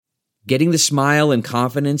Getting the smile and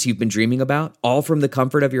confidence you've been dreaming about, all from the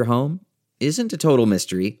comfort of your home, isn't a total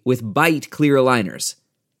mystery with Bite clear aligners.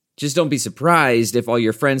 Just don't be surprised if all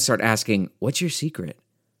your friends start asking, "What's your secret?"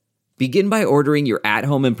 Begin by ordering your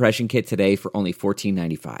at-home impression kit today for only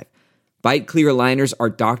 $14.95. Bite clear aligners are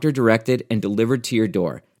doctor-directed and delivered to your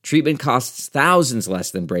door. Treatment costs thousands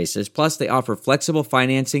less than braces, plus they offer flexible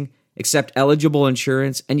financing, accept eligible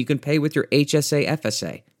insurance, and you can pay with your HSA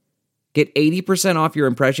FSA. Get 80% off your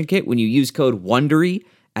impression kit when you use code WONDERY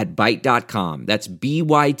at Byte.com. That's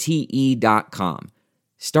BYTE.com.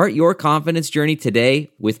 Start your confidence journey today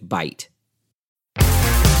with Byte.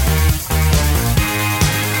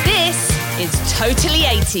 This is Totally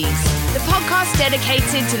 80s, the podcast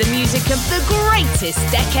dedicated to the music of the greatest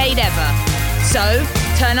decade ever. So,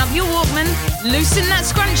 turn up your Walkman, loosen that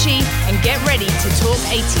scrunchie, and get ready to talk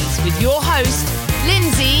 80s with your host,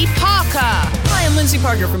 Lindsay Parker. Hi, I'm Lindsay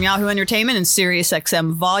Parker from Yahoo Entertainment and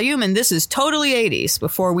SiriusXM Volume, and this is Totally 80s.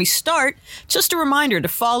 Before we start, just a reminder to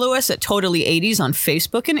follow us at Totally 80s on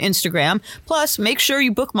Facebook and Instagram. Plus, make sure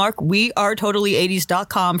you bookmark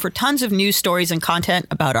wearetotally80s.com for tons of news stories and content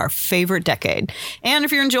about our favorite decade. And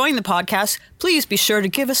if you're enjoying the podcast, please be sure to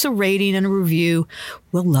give us a rating and a review.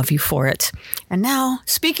 We'll love you for it. And now,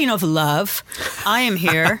 speaking of love, I am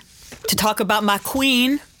here to talk about my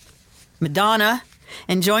queen, Madonna.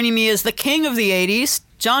 And joining me is the king of the 80s,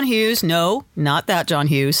 John Hughes. No, not that John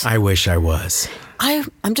Hughes. I wish I was.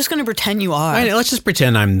 I'm just going to pretend you are. Let's just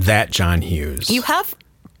pretend I'm that John Hughes. You have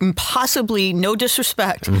possibly no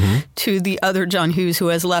disrespect to the other John Hughes who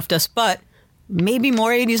has left us, but maybe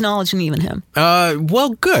more 80s knowledge than even him.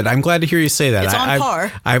 Well, good. I'm glad to hear you say that. It's on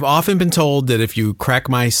par. I've often been told that if you crack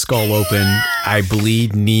my skull open, I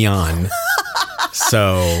bleed neon.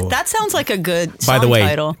 So that sounds like a good song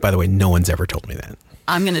title. By the way, no one's ever told me that.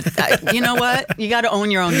 I'm going to, you know what? You got to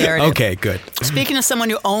own your own narrative. Okay, good. Speaking of someone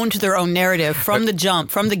who owned their own narrative from the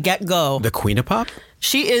jump, from the get-go. The Queen of Pop?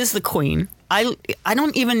 She is the queen. I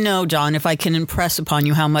don't even know, John, if I can impress upon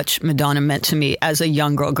you how much Madonna meant to me as a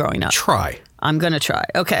young girl growing up. Try. I'm going to try.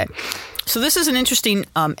 Okay. So this is an interesting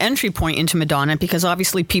entry point into Madonna because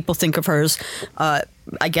obviously people think of her as,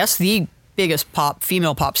 I guess, the biggest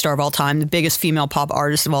female pop star of all time, the biggest female pop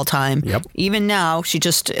artist of all time. Yep. Even now, she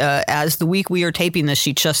just, as the week we are taping this,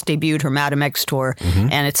 she just debuted her Madam X tour,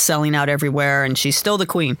 and it's selling out everywhere, and she's still the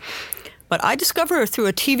queen. But I discovered her through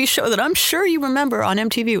a TV show that I'm sure you remember on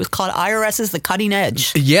MTV. It was called IRS's The Cutting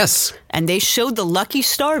Edge. Yes. And they showed the Lucky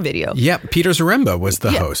Star video. Yeah, Peter Zaremba was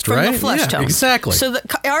the host, from right? From the Flesh Tone. Exactly. So the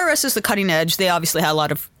IRS's The Cutting Edge, they obviously had a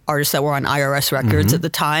lot of artists that were on IRS records at the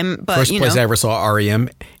time. But, First place I ever saw REM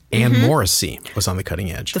and Morrissey was on The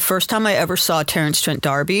Cutting Edge. The first time I ever saw Terrence Trent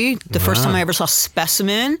D'Arby, the first time I ever saw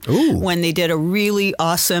Specimen, when they did a really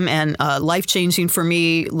awesome and life-changing for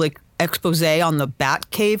me, expose on the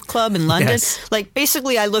Batcave Club in London. Yes.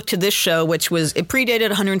 Basically, I looked to this show, it predated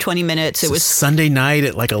 120 minutes. It was Sunday night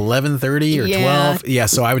at 11:30 or 12. Yeah,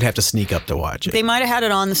 so I would have to sneak up to watch it. They might have had it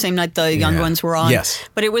on the same night the young ones were on. Yes.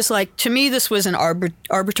 But it was to me, this was an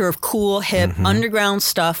arbiter of cool, hip, underground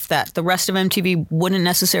stuff that the rest of MTV wouldn't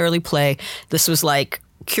necessarily play. This was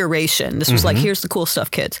curation. This was here's the cool stuff,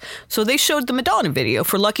 kids. So they showed the Madonna video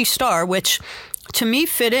for Lucky Star, which to me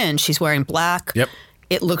fit in. She's wearing black. Yep.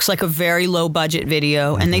 It looks like a very low budget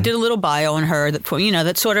video, and they did a little bio on her that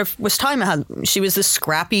that sort of was time how she was this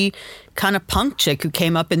scrappy kind of punk chick who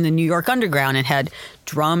came up in the New York underground and had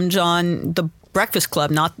drummed on the Breakfast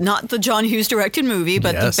Club, not the John Hughes directed movie,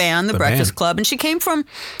 but the band, the Breakfast Club. And she came from,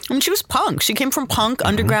 she was punk. She came from punk,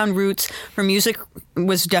 underground roots. Her music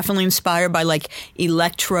was definitely inspired by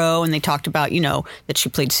electro, and they talked about, that she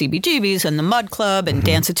played CBGBs and the Mud Club and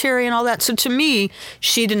Danceteria and all that. So to me,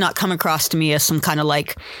 she did not come across to me as some kind of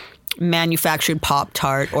manufactured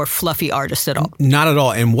Pop-Tart or fluffy artist at all. Not at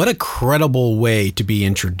all. And what a credible way to be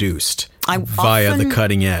introduced via The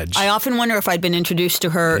Cutting Edge. I often wonder if I'd been introduced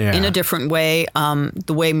to her in a different way,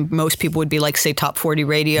 the way most people would be say Top 40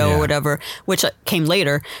 Radio or whatever, which came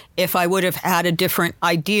later, if I would have had a different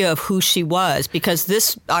idea of who she was, because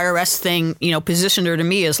this IRS thing, positioned her to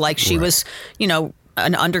me as she was,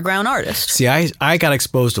 an underground artist. See, I got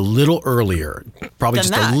exposed a little earlier, probably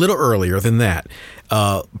just a little earlier than that.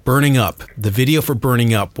 Burning Up. The video for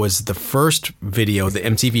Burning Up was the first video, the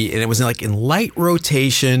MTV, and it was in light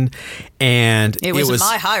rotation, and it was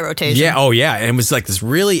my high rotation. Yeah, oh yeah, and it was this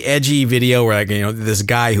really edgy video where this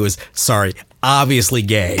guy who was obviously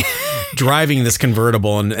gay, driving this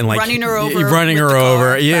convertible and running her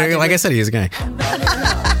over. Yeah, like I said, he was a guy.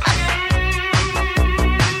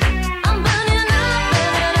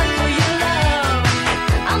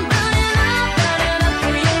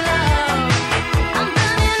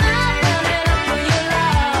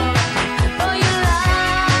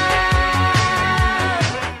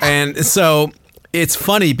 And so it's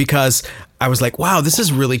funny because I was like, wow, this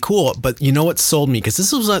is really cool. But you know what sold me? Because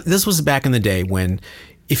this was back in the day when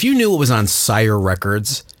if you knew it was on Sire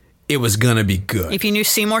Records, it was going to be good. If you knew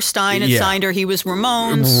Seymour Stein had signed her, he was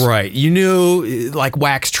Ramones. Right. You knew like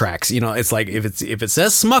Wax Tracks. It's like if it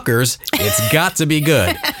says Smuckers, it's got to be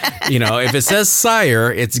good. If it says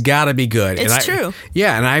Sire, it's got to be good. It's true.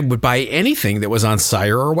 Yeah, and I would buy anything that was on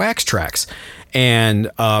Sire or Wax Tracks. And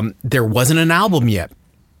there wasn't an album yet.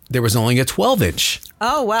 There was only a 12-inch.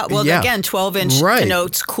 Oh, wow. Well, again, 12-inch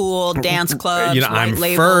connotes cool, dance clubs, I'm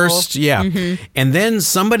label. first. Yeah. Mm-hmm. And then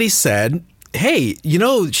somebody said, hey,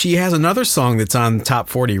 she has another song that's on Top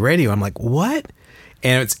 40 radio. I'm like, what?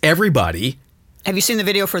 And it's Everybody. Have you seen the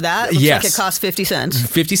video for that? It looks like it cost 50 cents.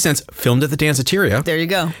 50 cents, filmed at the Danceteria. There you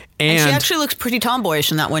go. And she actually looks pretty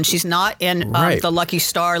tomboyish in that one. She's not in the Lucky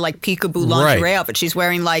Star, like peekaboo lingerie outfit. She's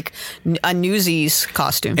wearing like a Newsies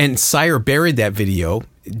costume. And Sire buried that video.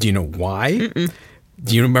 Do you know why? Mm-mm.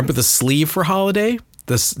 Do you remember the sleeve for Holiday?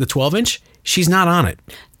 The 12-inch? She's not on it.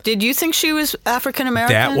 Did you think she was African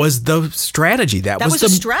American? That was the strategy. That was the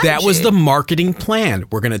strategy. That was the marketing plan.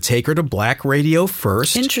 We're going to take her to black radio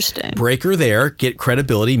first. Interesting. Break her there, get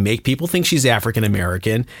credibility, make people think she's African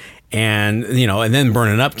American, and and then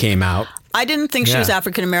Burnin' Up came out. I didn't think she was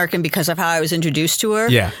African American because of how I was introduced to her.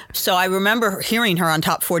 Yeah. So I remember hearing her on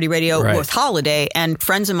Top 40 radio with Holiday, and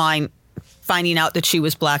friends of mine finding out that she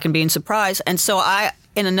was black and being surprised. And so I,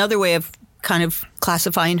 in another way of kind of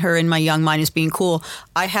classifying her in my young mind as being cool,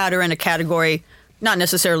 I had her in a category, not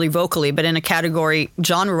necessarily vocally, but in a category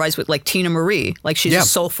genre-wise with like Tina Marie. Like she's a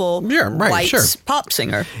soulful white pop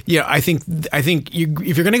singer. Yeah, I think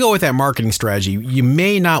if you're going to go with that marketing strategy, you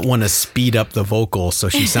may not want to speed up the vocal so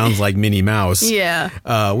she sounds like Minnie Mouse.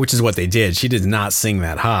 Yeah. Which is what they did. She did not sing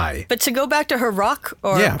that high. But to go back to her rock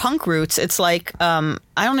or punk roots, it's like,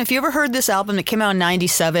 I don't know if you ever heard this album that came out in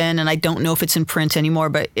 97, and I don't know if it's in print anymore,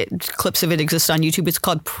 but clips of it exist on YouTube. It's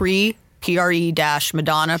called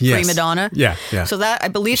Pre-Madonna, yes. Pre-Madonna. Yeah. So that, I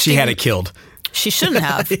believe she had it killed. She shouldn't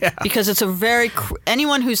have, because it's a very,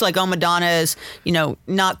 anyone who's like, oh, Madonna is,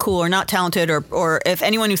 not cool or not talented, or if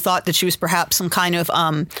anyone who thought that she was perhaps some kind of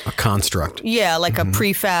a construct. Yeah, like a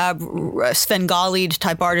prefab, Svengali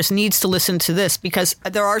type artist needs to listen to this, because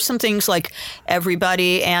there are some things like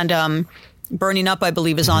Everybody and Burning Up, I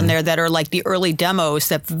believe, is on there that are like the early demos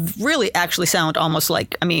that really actually sound almost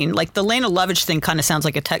like, like the Lena Lovitch thing kind of sounds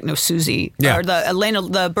like a techno Susie. Yeah. Or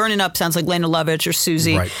the Burning Up sounds like Lena Lovitch or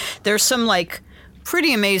Susie. Right. There's some like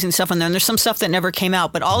pretty amazing stuff on there, and there's some stuff that never came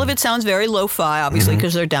out, but all of it sounds very lo-fi, obviously,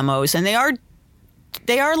 because they're demos, and they are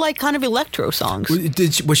like kind of electro songs.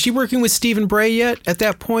 Was she working with Stephen Bray yet at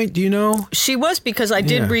that point? Do you know? She was, because I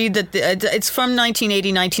did read that it's from 1980,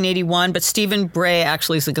 1981, but Stephen Bray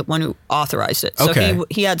actually is the one who authorized it. So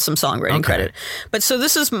he had some songwriting credit. But so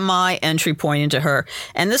this is my entry point into her.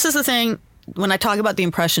 And this is the thing, when I talk about the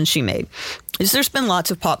impression she made, is there's been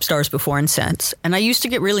lots of pop stars before and since. And I used to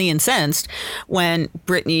get really incensed when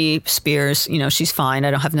Britney Spears, she's fine.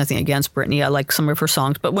 I don't have nothing against Britney. I like some of her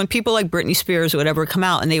songs. But when people like Britney Spears or whatever come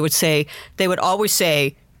out, and they would always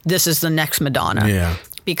say, this is the next Madonna. Yeah.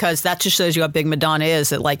 Because that just shows you how big Madonna is,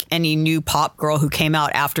 that like any new pop girl who came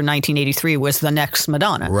out after 1983 was the next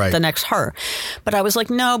Madonna, the next her. But I was like,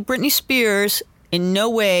 no, Britney Spears in no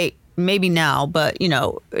way, maybe now, but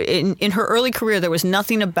in her early career, there was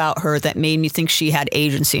nothing about her that made me think she had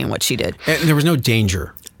agency in what she did. And there was no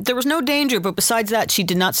danger. There was no danger, but besides that, she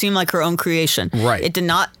did not seem like her own creation. Right. It did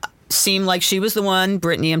not seem like she was the one,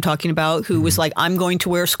 Britney I'm talking about, who was like, I'm going to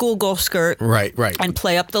wear a schoolgirl skirt. Right. And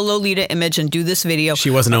play up the Lolita image and do this video. She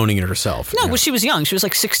wasn't owning it herself. No, but she was young. She was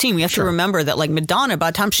like 16. We have to remember that like Madonna,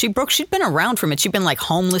 by the time she broke, she'd been around from it. She'd been like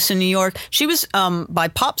homeless in New York. She was, by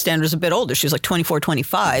pop standards, a bit older. She was like 24,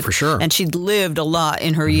 25. For sure. And she'd lived a lot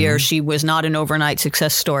in her years. She was not an overnight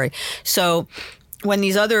success story. So when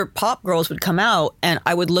these other pop girls would come out, and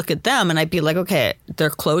I would look at them and I'd be like, okay,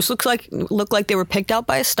 their clothes look like they were picked out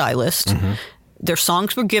by a stylist. Their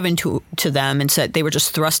songs were given to them and said they were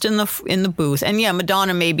just thrust in the booth. And yeah,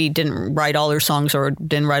 Madonna maybe didn't write all her songs or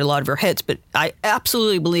didn't write a lot of her hits, but I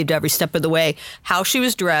absolutely believed every step of the way how she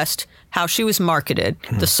was dressed, how she was marketed,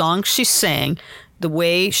 the songs she sang, the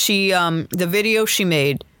way she, the video she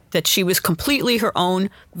made, that she was completely her own,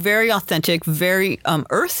 very authentic, very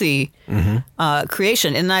earthy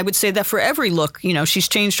creation. And I would say that for every look, she's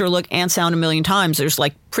changed her look and sound a million times. There's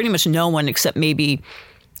like pretty much no one except maybe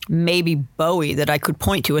maybe Bowie that I could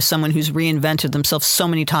point to as someone who's reinvented themselves so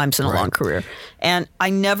many times in a long career. And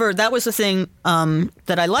that was the thing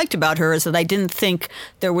that I liked about her, is that I didn't think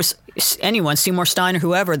there was anyone, Seymour Stein or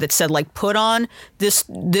whoever, that said, like, put on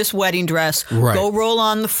this wedding dress, go roll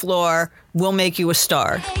on the floor, we'll make you a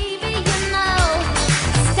star.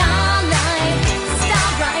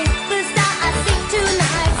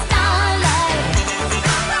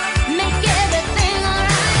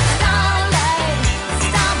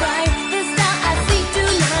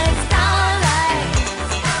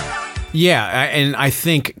 Yeah, and I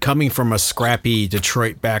think coming from a scrappy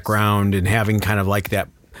Detroit background and having kind of like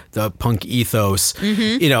the punk ethos,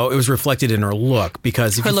 you know, it was reflected in her look,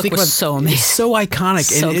 because if her you look think was about so amazing, it's so iconic,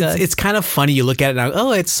 so and good. It's kind of funny. You look at it now,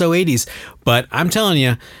 oh, it's so 80s, but I'm telling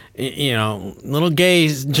you, you know, little gay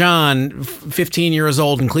John, 15 years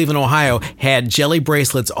old in Cleveland, Ohio, had jelly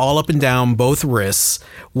bracelets all up and down both wrists,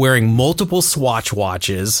 wearing multiple Swatch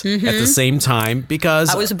watches at the same time,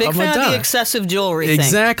 because I was a big fan of the excessive jewelry thing.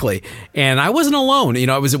 Exactly. And I wasn't alone. You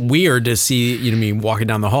know, it was weird to see, you know, me walking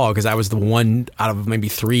down the hall, because I was the one out of maybe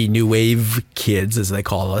 3 new wave kids, as they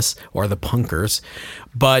call us, or the punkers.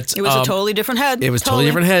 But it was a totally different head. It was totally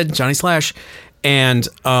different head, Johnny Slash. And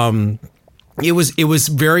it was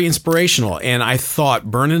very inspirational, and I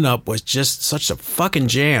thought Burnin' Up was just such a fucking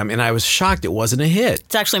jam, and I was shocked it wasn't a hit.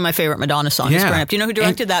 It's actually my favorite Madonna song. Yeah. Burn Up. Do you know who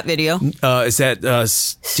directed that video? Is that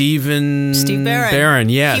Steve Barron? Barron,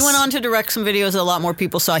 yes. He went on to direct some videos that a lot more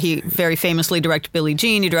people saw. He very famously directed Billie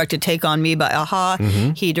Jean. He directed Take On Me by a-ha.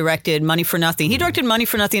 He directed Money for Nothing. He directed Money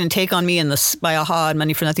for Nothing and Take On Me by a-ha and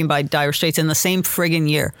Money for Nothing by Dire Straits in the same friggin'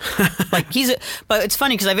 year. Like but it's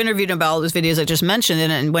funny because I've interviewed him about all those videos I just mentioned,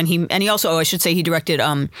 and when he also, I should say, he directed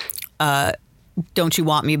Don't You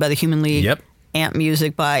Want Me by the Human League. Yep. Amp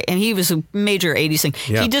Music and he was a major 80s thing.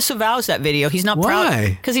 Yep. He disavows that video. He's not proud. Why?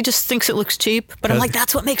 Because he just thinks it looks cheap. But I'm like,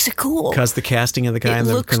 that's what makes it cool. Because the casting of the guy in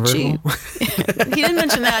the convertible? Cheap. He didn't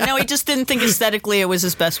mention that. No, he just didn't think aesthetically it was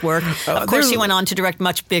his best work. Of course, he went on to direct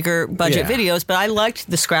much bigger budget videos, but I liked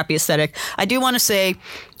the scrappy aesthetic. I do want to say,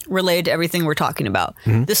 related to everything we're talking about,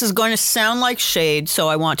 this is going to sound like shade, so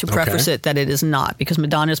I want to preface it that it is not, because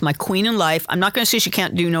Madonna is my queen in life. I'm not going to say she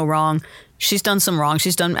can't do no wrong. She's done some wrong.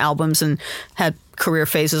 She's done albums and had career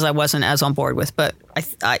phases I wasn't as on board with. But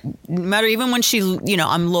I no matter, even when she, you know,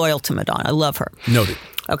 I'm loyal to Madonna. I love her. Noted.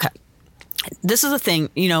 Okay. This is the thing,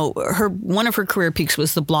 you know, one of her career peaks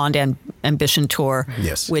was the Blonde Ambition tour,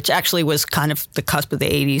 yes, which actually was kind of the cusp of the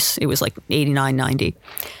 80s. It was like 89, 90.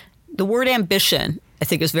 The word ambition, I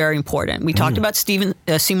think, is very important. We talked about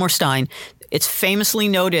Seymour Stein. It's famously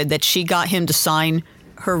noted that she got him to sign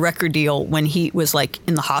her record deal when he was like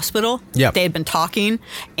in the hospital. Yep. They had been talking,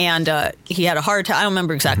 and he had a heart attack. I don't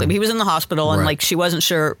remember exactly, but he was in the hospital, and like she wasn't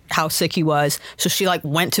sure how sick he was. So she like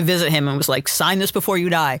went to visit him and was like, sign this before you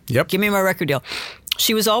die. Yep. Give me my record deal.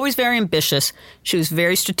 She was always very ambitious. She was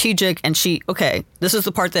very strategic, and this is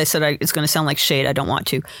the part that I said it's going to sound like shade. I don't want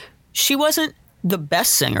to. She wasn't the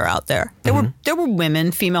best singer out there. There were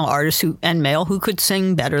women, female artists and male who could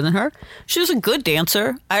sing better than her. She was a good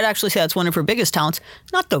dancer. I'd actually say that's one of her biggest talents.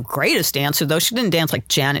 Not the greatest dancer, though. She didn't dance like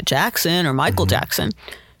Janet Jackson or Michael Jackson.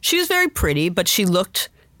 She was very pretty, but she looked,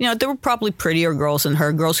 you know, there were probably prettier girls than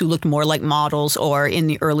her, girls who looked more like models or in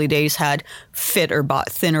the early days had thinner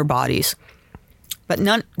bodies. But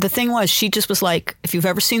the thing was, she just was like, if you've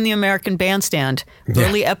ever seen the American Bandstand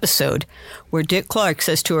early episode where Dick Clark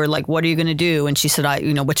says to her, like, what are you going to do? And she said,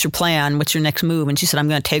 what's your plan? What's your next move? And she said, I'm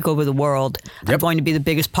going to take over the world. I'm going to be the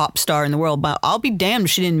biggest pop star in the world. But I'll be damned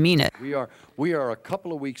if she didn't mean it. We are a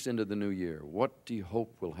couple of weeks into the new year. What do you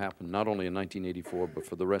hope will happen, not only in 1984, but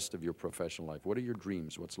for the rest of your professional life? What are your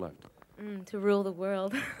dreams? What's left? To rule the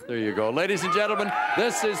world. There you go. Ladies and gentlemen,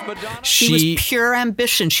 this is Madonna. She was pure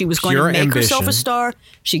ambition. She was going to make herself a star.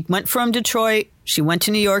 She went from Detroit. She went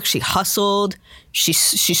to New York. She hustled. She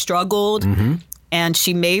struggled. And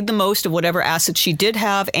she made the most of whatever assets she did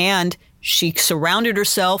have. And she surrounded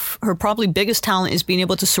herself. Her probably biggest talent is being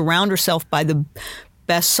able to surround herself by the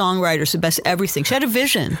best songwriters, the best everything. She had a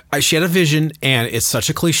vision. She had a vision, and it's such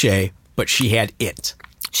a cliche, but she had it.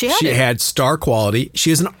 She had star quality. She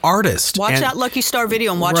is an artist. Watch that Lucky Star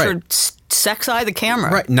video and watch her sex eye the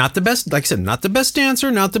camera. Right. Not the best, like I said, not the best dancer,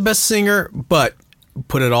 not the best singer, but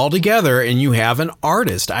put it all together and you have an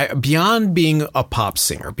artist. Beyond being a pop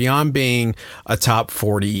singer, beyond being a top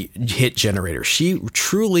 40 hit generator, she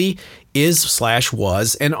truly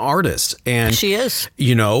was an artist. And she is.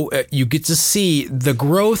 You know, you get to see the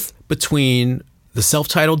growth between the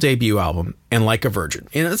self-titled debut album and Like a Virgin.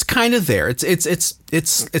 And it's kind of there.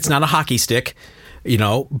 It's not a hockey stick, you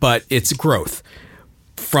know, but it's growth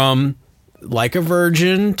from Like a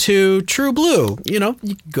Virgin to True Blue. You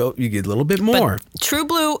get a little bit more. But True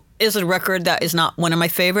Blue is a record that is not one of my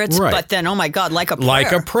favorites. Right. But then, oh my God, Like a Prayer.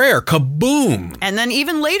 Like a Prayer. Kaboom. And then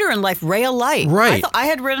even later in life, Ray of Light. Right. I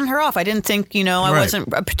had written her off. I didn't think, I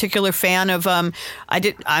wasn't a particular fan of,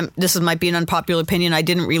 this might be an unpopular opinion. I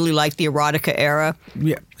didn't really like the erotica era.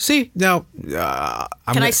 Yeah. See, now,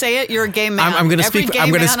 Can I say it? You're a gay man. I'm going to speak. I'm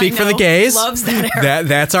going to speak for the gays. Loves that era.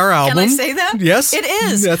 That's our album. Can I say that? Yes, it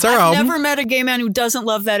is. That's our album. I've never met a gay man who doesn't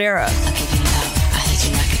love that era.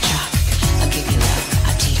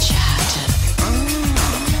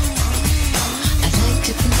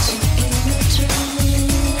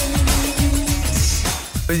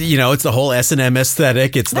 It's the whole S&M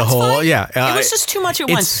aesthetic. It's the whole, fine. yeah. It was just too much at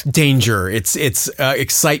once. It's danger. It's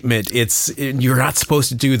excitement. You're not supposed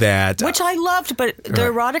to do that. Which I loved, but the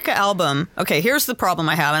erotica album. Okay, here's the problem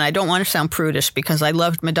I have, and I don't want to sound prudish because I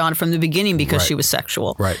loved Madonna from the beginning because she was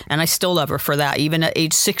sexual, right? And I still love her for that. Even at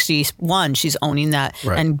age 61, she's owning that.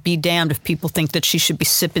 Right. And be damned if people think that she should be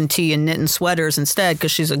sipping tea and knitting sweaters instead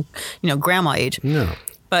because she's a grandma age. No.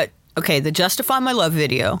 But okay, the Justify My Love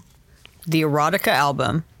video, the erotica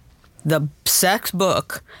album, the sex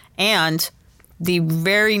book, and the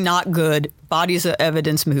very not good Bodies of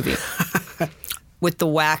Evidence movie with the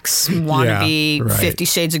wax wannabe 50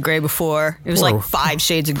 Shades of Grey before. It was like 5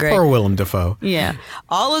 Shades of Grey. Or Willem Dafoe. Yeah.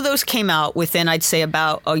 All of those came out within, I'd say,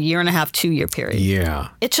 about a year and a half, 2-year period. Yeah.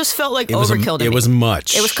 It just felt like overkill to me. It was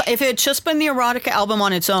much. If it had just been the erotica album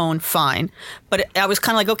on its own, fine. But I was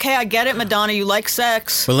kind of like, okay, I get it, Madonna, you like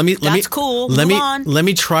sex. But That's cool. Let Move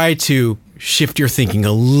me try to shift your thinking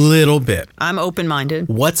a little bit. I'm open-minded.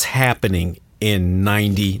 What's happening in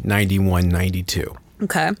 90, 91, 92?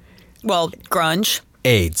 Okay. Well, grunge.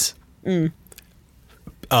 AIDS.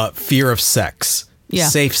 Fear of sex. Yeah.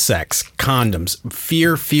 Safe sex. Condoms.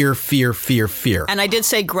 Fear. And I did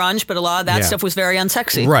say grunge, but a lot of that stuff was very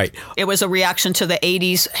unsexy. Right. It was a reaction to the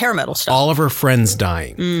 80s hair metal stuff. All of her friends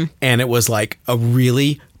dying. And it was like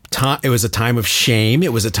it was a time of shame.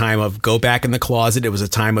 It was a time of go back in the closet. It was a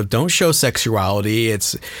time of don't show sexuality.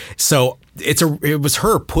 It was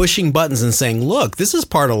her pushing buttons and saying, look, this is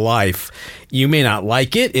part of life. You may not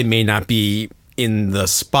like it. It may not be in the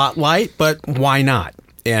spotlight, but why not?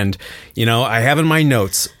 And, I have in my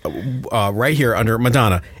notes right here under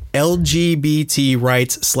Madonna, LGBT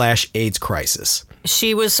rights / AIDS crisis.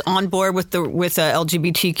 She was on board with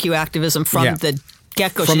LGBTQ activism from the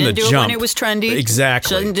get-go. She didn't do it when it was trendy.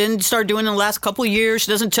 Exactly. She didn't start doing it in the last couple of years.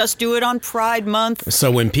 She doesn't just do it on Pride Month.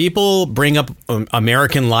 So when people bring up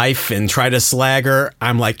American life and try to slag her,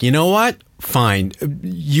 I'm like, you know what? Fine.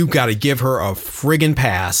 You got to give her a friggin'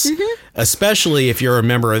 pass, especially if you're a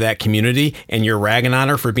member of that community and you're ragging on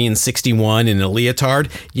her for being 61 in a leotard.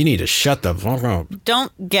 You need to shut the fuck up.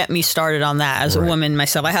 Don't get me started on that as a woman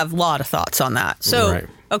myself. I have a lot of thoughts on that. So,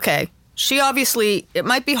 okay. She obviously, it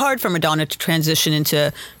might be hard for Madonna to transition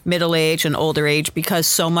into middle age and older age because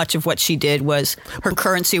so much of what she did was her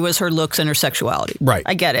currency was her looks and her sexuality. Right.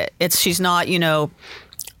 I get it. She's not,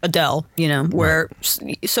 Adele, or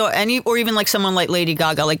even like someone like Lady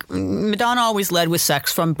Gaga. Like Madonna always led with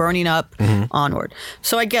sex from Burning Up onward.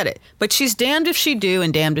 So I get it. But she's damned if she do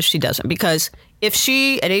and damned if she doesn't. Because if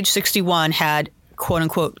she, at age 61, had, quote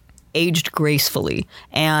unquote, aged gracefully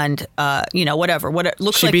and, whatever. What it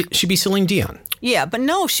looks she'd be Celine Dion. Yeah, but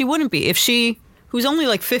no, she wouldn't be. If she... Who's only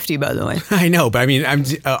like 50, by the way. I know, but I mean, I'm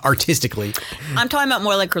artistically. I'm talking about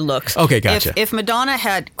more like her looks. Okay, gotcha. If Madonna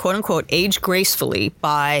had, quote unquote, aged gracefully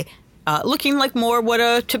by looking like more what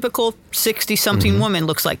a typical 60-something woman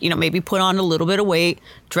looks like, maybe put on a little bit of weight,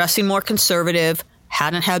 dressing more conservative,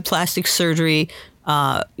 hadn't had plastic surgery,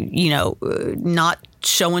 not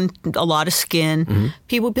showing a lot of skin,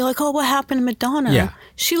 people would be like, oh, what happened to Madonna? Yeah.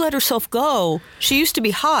 She let herself go. She used to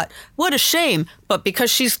be hot. What a shame. But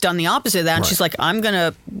because she's done the opposite of that, and she's like, I'm going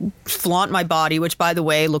to flaunt my body, which, by the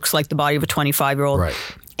way, looks like the body of a 25-year-old,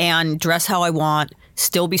 and dress how I want,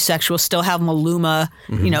 still be sexual, still have Maluma,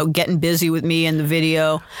 getting busy with me in the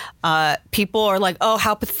video. People are like, oh,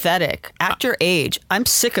 how pathetic. At your age, I'm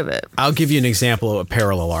sick of it. I'll give you an example of a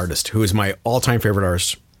parallel artist who is my all-time favorite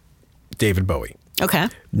artist, David Bowie. Okay.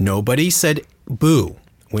 Nobody said boo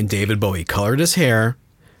when David Bowie colored his hair,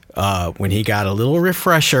 when he got a little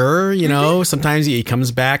refresher, sometimes he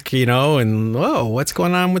comes back, and, whoa, what's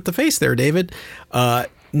going on with the face there, David?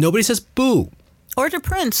 Nobody says boo. Or to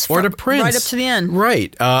Prince. Or to Prince. Right up to the end.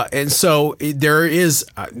 Right. And so there is,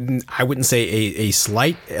 I wouldn't say a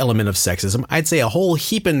slight element of sexism. I'd say a whole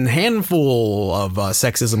heaping handful of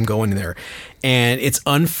sexism going in there. And it's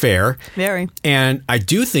unfair. Very. And I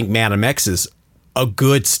do think Madam X's a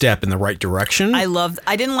good step in the right direction.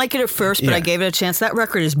 I didn't like it at first, but I gave it a chance. That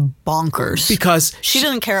record is bonkers. Because she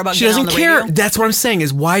doesn't care about she getting doesn't on the care. radio. That's what I'm saying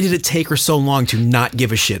is why did it take her so long to not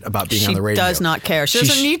give a shit about being on the radio? She does not care. She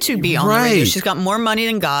doesn't need to be on the radio. She's got more money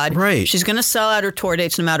than God. Right. She's going to sell out her tour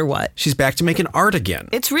dates no matter what. She's back to making art again.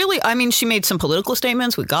 It's really, I mean, she made some political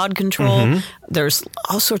statements with God control. There's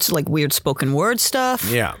all sorts of like weird spoken word stuff.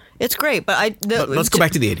 Yeah. It's great, but let's go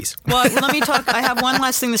back to the 80s. Well, let me talk. I have one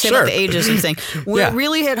last thing to say about the ageism thing. It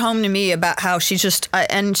really hit home to me about how she just,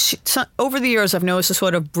 over the years, I've noticed a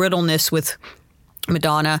sort of brittleness with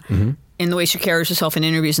Madonna in the way she carries herself in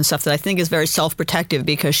interviews and stuff that I think is very self-protective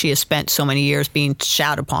because she has spent so many years being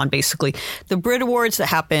shat upon, basically. The Brit Awards that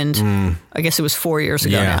happened, I guess it was 4 years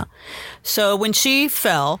ago now. So when she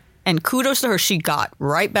fell, and kudos to her, she got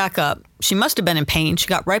right back up. She must have been in pain. She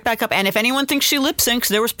got right back up. And if anyone thinks she lip syncs,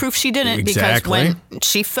 there was proof she didn't. Exactly. Because when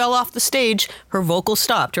she fell off the stage, her vocals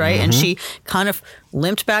stopped, right? And she kind of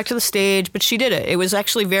limped back to the stage, but she did it. It was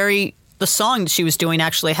actually the song that she was doing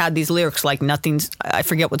actually had these lyrics like nothing's, I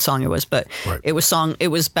forget what song it was, but it was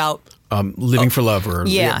about Living for Love or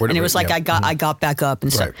whatever, and it was like I got back up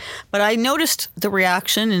and stuff. Right. But I noticed the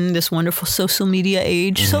reaction in this wonderful social media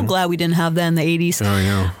age. So glad we didn't have that in the 80s. Oh, I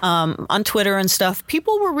know. On Twitter and stuff,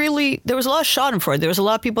 people were really, there was a lot of schadenfreude. There was a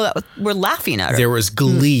lot of people that were laughing at her. There was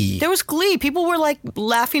glee. There was glee. People were like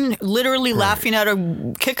laughing, literally laughing at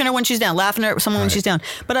her, kicking her when she's down, laughing at someone when she's down.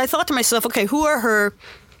 But I thought to myself, okay, who are her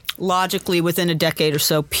logically within a decade or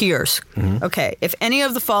so peers? Okay, if any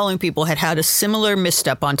of the following people had a similar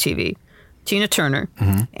misstep on TV, Tina Turner,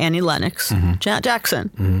 Annie Lennox, Janet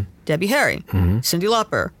Jackson, Debbie Harry, Cyndi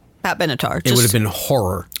Lauper, Pat Benatar. It would have been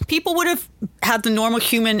horror. People would have had the normal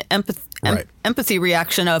human empathy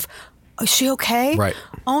reaction of, is she okay? Right.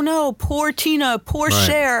 Oh no, poor Tina, poor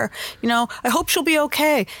Cher. You know, I hope she'll be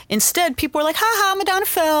okay. Instead, people were like, ha ha, Madonna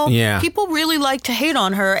fell. Yeah. People really like to hate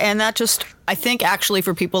on her, and that just, I think actually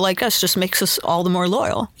for people like us, just makes us all the more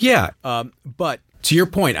loyal. Yeah, but to your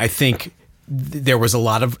point, I think there was a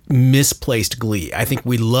lot of misplaced glee. I think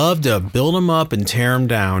we love to build them up and tear them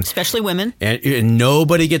down. Especially women. And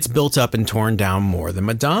nobody gets built up and torn down more than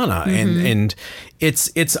Madonna. And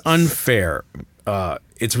it's unfair.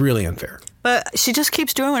 It's really unfair. But she just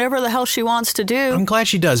keeps doing whatever the hell she wants to do. I'm glad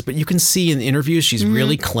she does. But you can see in interviews, she's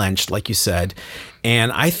really clenched, like you said.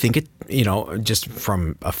 And I think it, just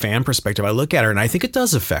from a fan perspective, I look at her and I think it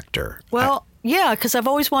does affect her. Well, yeah, because I've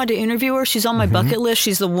always wanted to interview her. She's on my bucket list.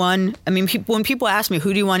 She's the one. I mean, when people ask me,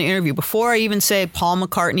 who do you want to interview? Before I even say Paul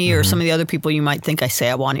McCartney or some of the other people you might think I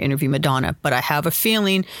say, I want to interview Madonna. But I have a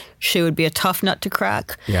feeling she would be a tough nut to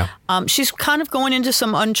crack. Yeah. She's kind of going into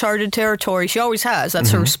some uncharted territory. She always has.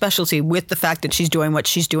 That's her specialty, with the fact that she's doing what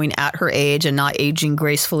she's doing at her age and not aging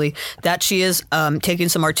gracefully. That she is taking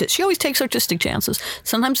some she always takes artistic chances.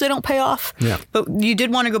 Sometimes they don't pay off. Yeah. But you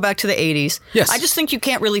did want to go back to the 80s. Yes. I just think you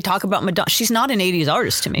can't really talk about Madonna. She's not an 80s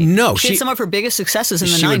artist to me. No. She had some of her biggest successes in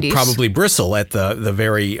the 90s. She would probably bristle at the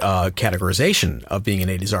very categorization of being an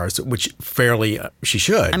 80s artist, which fairly she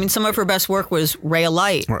should. I mean, some of her best work was Ray of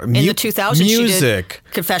Light. In the 2000s, music. she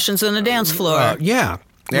did Confessions on the Dance Floor. Yeah.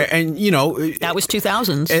 And, that was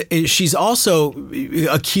 2000s. She's also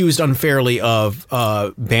accused unfairly of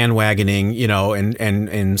bandwagoning,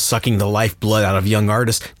 and sucking the lifeblood out of young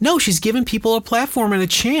artists. No, she's giving people a platform and a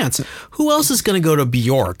chance. Who else is going to go to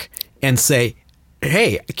Bjork and say,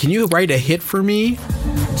 hey, can you write a hit for me?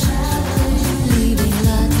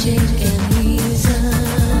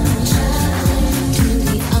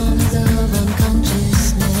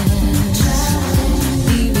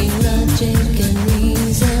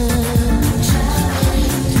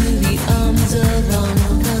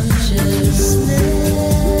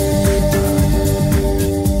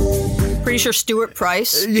 Pretty sure Stuart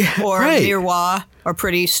Price or Mireille are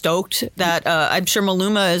pretty stoked that I'm sure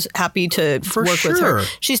Maluma is happy to work with her.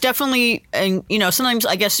 She's definitely, and sometimes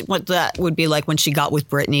I guess what that would be like when she got with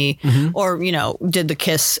Britney or, did the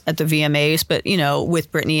kiss at the VMAs, but, with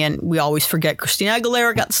Britney, and we always forget Christina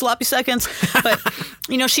Aguilera got the sloppy seconds. But,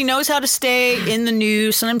 she knows how to stay in the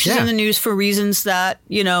news. Sometimes she's in the news for reasons that,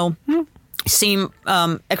 seem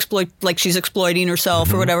like she's exploiting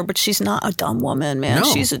herself or whatever, but she's not a dumb woman, man.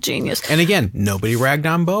 No. She's a genius. And again, nobody ragged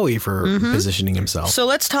on Bowie for positioning himself. So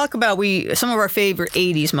let's talk about some of our favorite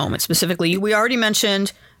 80s moments specifically. We already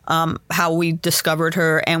mentioned how we discovered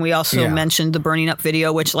her, and we also mentioned the Burning Up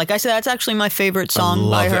video, which, like I said, that's actually my favorite song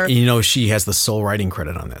by her. She has the sole writing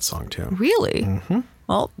credit on that song too. Really?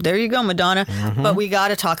 Well, there you go, Madonna. But we got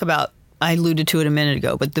to talk about I alluded to it a minute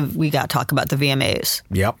ago, but we got to talk about the VMAs.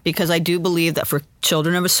 Yep. Because I do believe that for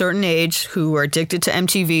children of a certain age who are addicted to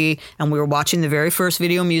MTV, and we were watching the very first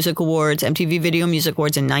Video Music Awards, MTV Video Music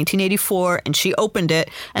Awards in 1984, and she opened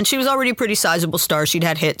it, and she was already a pretty sizable star. She'd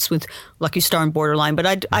had hits with Lucky Star and Borderline, but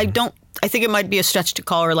I think it might be a stretch to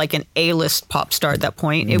call her like an A-list pop star at that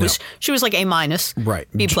point. She was like A-, right?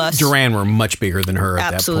 B+. Duran were much bigger than her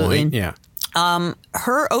at Absolutely. that point. Yeah.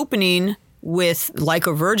 Her opening with Like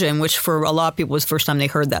a Virgin, which for a lot of people was the first time they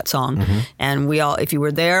heard that song. Mm-hmm. And we all, if you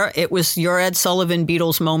were there, it was your Ed Sullivan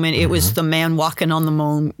Beatles moment. It was the man walking on the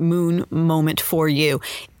moon moment for you.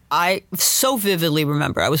 I so vividly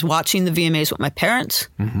remember I was watching the VMAs with my parents.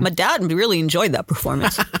 My dad really enjoyed that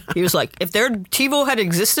performance. He was like, if their TiVo had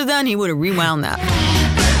existed then, he would have rewound that.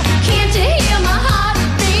 Can't you hear my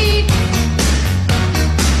heartbeat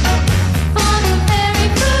for the very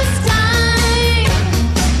first time?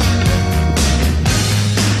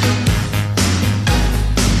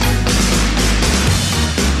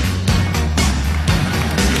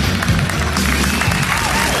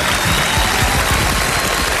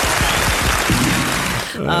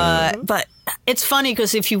 But it's funny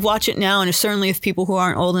because if you watch it now, and certainly if people who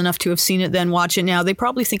aren't old enough to have seen it then watch it now, they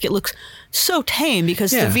probably think it looks so tame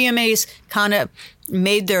because the VMAs kind of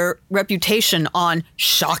made their reputation on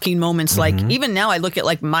shocking moments. Like even now I look at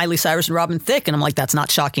like Miley Cyrus and Robin Thicke and I'm like, that's not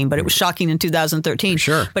shocking, but it was shocking in 2013.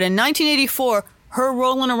 Sure. But in 1984, her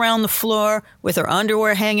rolling around the floor with her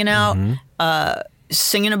underwear hanging out,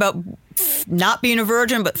 singing about not being a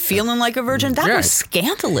virgin, but feeling like a virgin, that was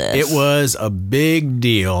scandalous. It was a big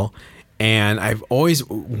deal. And I've always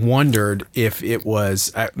wondered if it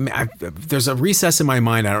was, there's a recess in my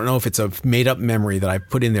mind. I don't know if it's a made up memory that I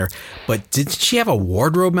put in there, but did she have a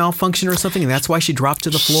wardrobe malfunction or something? And that's why she dropped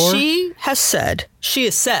to the floor? She has said,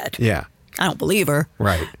 yeah, I don't believe her.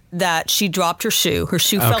 Right. That she dropped her shoe. Her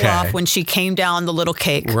shoe fell off when she came down the little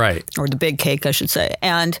cake. Right. Or the big cake, I should say.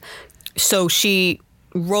 And so she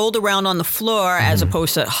rolled around on the floor as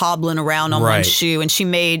opposed to hobbling around on one shoe. And she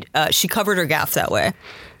covered her gaff that way.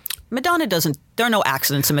 Madonna there are no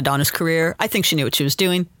accidents in Madonna's career. I think she knew what she was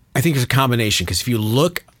doing. I think it's a combination because if you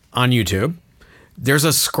look on YouTube, there's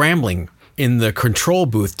a scrambling in the control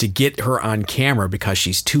booth to get her on camera because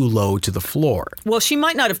she's too low to the floor. Well, she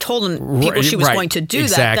might not have told people she was going to do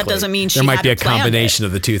that. That doesn't mean there might be a combination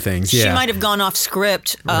of the two things. She might have gone off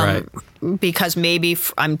script because maybe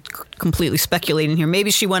I'm completely speculating here.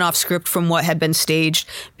 Maybe she went off script from what had been staged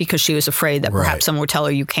because she was afraid that perhaps someone would tell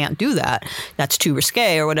her you can't do that. That's too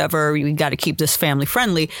risque or whatever. You got to keep this family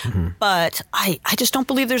friendly. But I just don't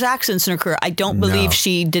believe there's accidents in her career. I don't believe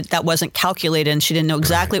she did that wasn't calculated and she didn't know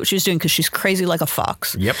exactly what she was doing because she's crazy like a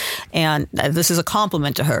fox. Yep. And this is a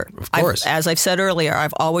compliment to her. Of course. As I've said earlier,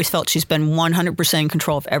 I've always felt she's been 100% in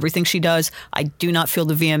control of everything she does. I do not feel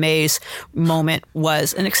the VMAs moment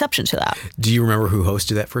was an exception to that. Do you remember who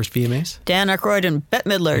hosted that first VMAs? Dan Aykroyd and Bette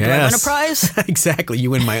Midler. Do I win a prize? Exactly.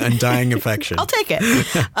 You win my undying affection. I'll take it.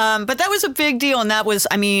 But that was a big deal. And that was,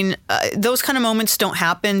 those kind of moments don't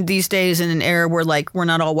happen these days in an era where we're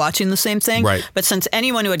not all watching the same thing. Right. But since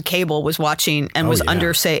anyone who had cable was watching and was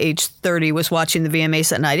under, say, age 30 was watching the VMAs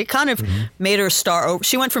that night, it kind of made her a star.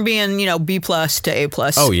 She went from being, B+ to A+,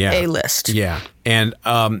 A-list. Yeah. And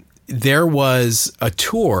there was a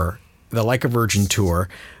tour, the Like a Virgin tour,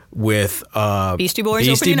 with Beastie Boys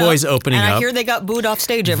opening up. And I hear they got booed off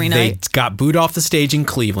stage every night. They got booed off the stage in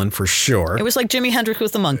Cleveland for sure. It was like Jimi Hendrix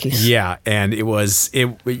with the Monkees. Yeah, and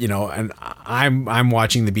and I'm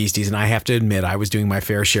watching the Beasties, and I have to admit I was doing my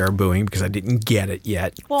fair share of booing because I didn't get it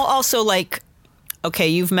yet. Well, also okay,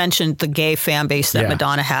 you've mentioned the gay fan base that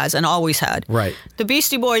Madonna has and always had. Right. The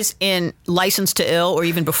Beastie Boys in License to Ill, or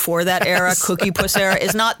even before that era, Cookie Puss era,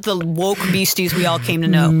 is not the woke Beasties we all came to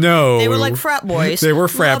know. No. They were like frat boys. They were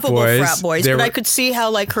lovable frat boys. But I could see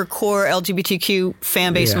how her core LGBTQ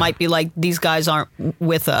fan base might be like, these guys aren't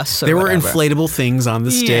with us. There were whatever. inflatable things on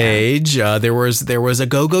the stage. There was a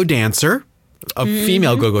go-go dancer. A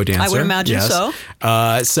female go-go dancer. I would imagine so.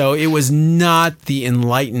 So it was not the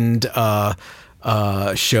enlightened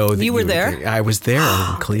show that you were there. I was there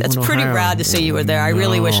in Cleveland. That's pretty Ohio. rad to say you were there. I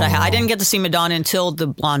really wish I had. I didn't get to see Madonna until the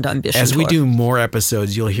Blonde Ambition As we tour. do more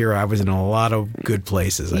episodes, you'll hear I was in a lot of good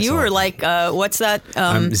places. You were like, what's that?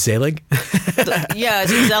 Zelig? Yeah,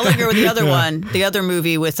 is it Zelig or the other one? The other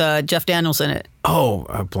movie with Jeff Daniels in it. Oh,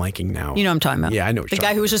 I'm blanking now. You know what I'm talking about. Yeah, I know what the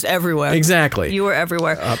guy who was just everywhere. Exactly. You were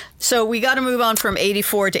everywhere. So we got to move on from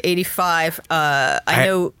 84 to 85. I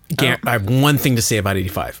have one thing to say about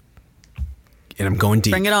 85. And I'm going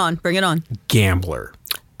deep. Bring it on. Gambler.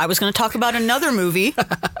 I was going to talk about another movie.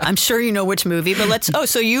 I'm sure you know which movie, but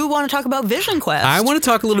so you want to talk about Vision Quest? I want to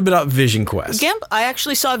talk a little bit about Vision Quest. I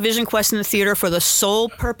actually saw Vision Quest in the theater for the sole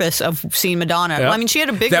purpose of seeing Madonna. Yep. Well, I mean, she had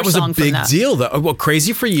a bigger That was song a big from that. deal, though. Well,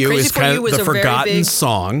 Crazy for You Crazy is for kind You of was the a very forgotten big-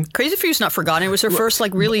 song. Crazy for You is not forgotten. It was her first,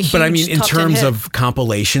 really huge But I mean, in top 10 terms hit. of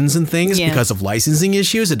compilations and things, Yeah. because of licensing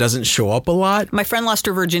issues, it doesn't show up a lot. My friend lost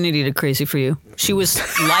her virginity to Crazy for You. She was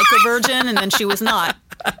like a virgin, and then she was not.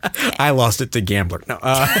 I lost it to Gambler. No,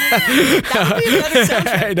 That would be a better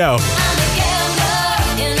soundtrack. I know. I'm a gambler,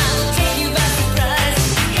 and I will take you by surprise.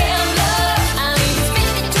 Gambler, I leave a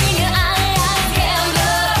space between your eyes.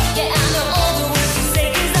 Gambler, yeah, I know all the words you say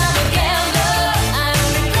 'cause I'm a gambler. I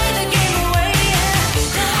only play the game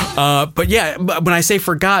away. But yeah, when I say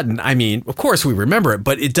forgotten, I mean, of course we remember it,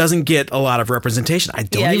 but it doesn't get a lot of representation. I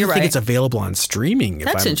don't Yeah, even you're think right. it's available on streaming.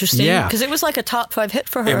 That's interesting. Yeah. Because it was like a top 5 hit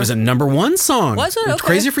for her. It was a number 1 song. Was it? Okay.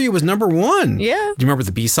 Crazy for You was number 1. Yeah. Do you remember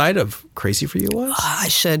the B-side of Crazy for You was? I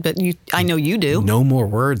should, but I know you do. No More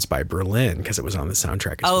Words by Berlin, because it was on the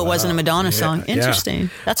soundtrack as well. It wasn't a Madonna Yeah, song. yeah. Interesting.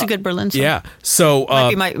 That's a good Berlin song. Yeah. So,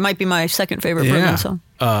 Might be my second favorite yeah. Berlin song.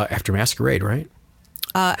 After Masquerade, right?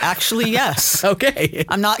 Actually, yes. Okay.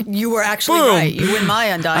 I'm not. You were actually Boom. right. You win my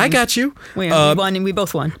Undying. I got you. We won, and we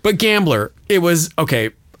both won. But Gambler, it was, okay,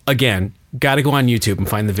 again, got to go on YouTube and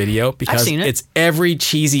find the video because seen it. it's every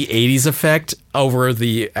cheesy 80s effect over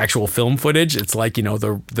the actual film footage. It's like,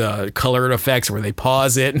 the colored effects where they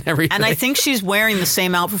pause it and everything. And I think she's wearing the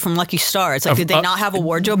same outfit from Lucky Star. It's like, did they not have a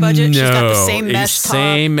wardrobe budget? She's got the same mesh top.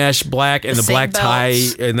 Same mesh black and the same black tie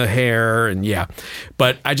belts. and the hair and yeah.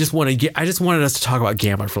 But I just wanted us to talk about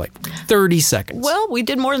Gambler for like 30 seconds. Well, we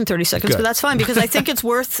did more than 30 seconds, Good. but that's fine because I think it's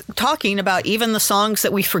worth talking about even the songs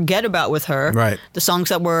that we forget about with her. Right. The songs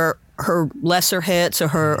that were her lesser hits or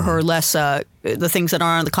her less, the things that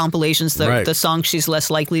aren't on the compilations, Right. the songs she's less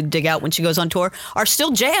likely to dig out when she goes on tour are still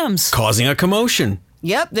jams. Causing a commotion.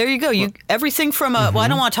 Yep, there you go. Everything from, well, I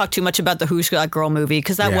don't want to talk too much about the Who's Got Girl movie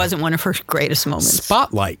because that Yeah. wasn't one of her greatest moments.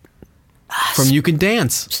 Spotlight from You Can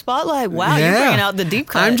Dance. Spotlight. Wow, you're bringing out the deep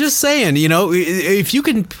cuts. I'm just saying, if you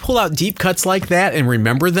can pull out deep cuts like that and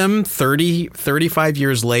remember them 30, 35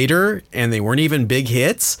 years later and they weren't even big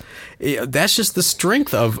hits, that's just the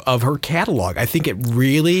strength of her catalog. I think it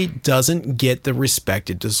really doesn't get the respect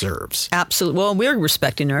it deserves. Absolutely. Well, we're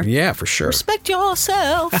respecting her. Yeah, for sure. Respect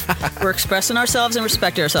yourself. We're expressing ourselves and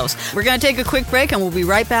respecting ourselves. We're going to take a quick break and we'll be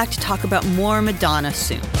right back to talk about more Madonna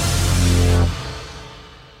soon.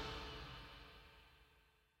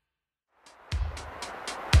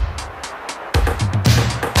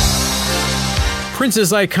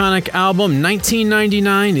 Prince's iconic album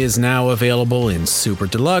 1999 is now available in Super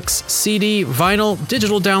Deluxe, CD, vinyl,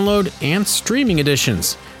 digital download, and streaming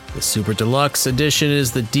editions. The Super Deluxe edition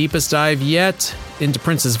is the deepest dive yet into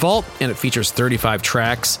Prince's vault, and it features 35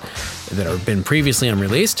 tracks that have been previously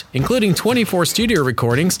unreleased, including 24 studio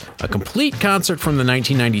recordings, a complete concert from the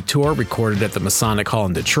 1990 tour recorded at the Masonic Hall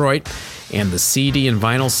in Detroit, and the CD and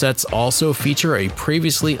vinyl sets also feature a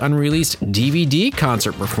previously unreleased DVD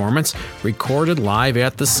concert performance recorded live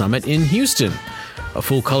at the Summit in Houston. A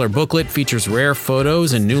full-color booklet features rare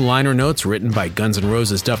photos and new liner notes written by Guns N'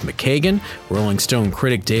 Roses' Duff McKagan, Rolling Stone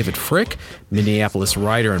critic David Fricke, Minneapolis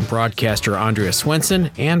writer and broadcaster Andrea Swenson,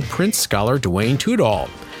 and Prince scholar Dwayne Tudall.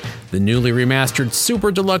 The newly remastered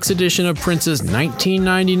Super Deluxe edition of Prince's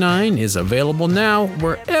 1999 is available now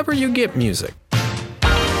wherever you get music.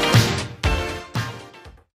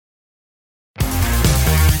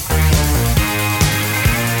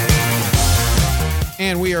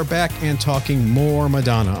 And we are back and talking more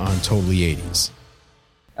Madonna on Totally 80s.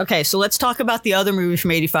 Okay, so let's talk about the other movie from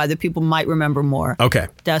 85 that people might remember more. Okay.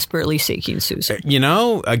 Desperately Seeking Susan.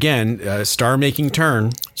 Again, star-making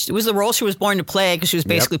turn. It was the role she was born to play because she was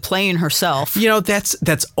basically playing herself.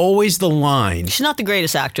 That's always the line. She's not the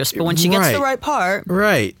greatest actress, but when she gets the right part,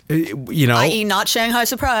 Right. i.e. not Shanghai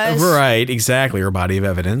Surprise. Right, exactly, or Body of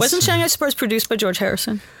Evidence. Wasn't Shanghai Surprise produced by George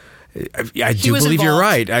Harrison? I do was believe you're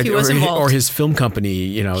involved. right. He was involved. Or his film company,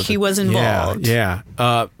 He was involved. Yeah.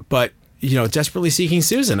 But Desperately Seeking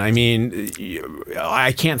Susan. I mean,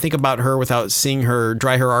 I can't think about her without seeing her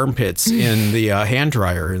dry her armpits in the hand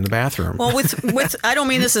dryer in the bathroom. Well, with I don't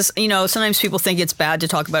mean this as, sometimes people think it's bad to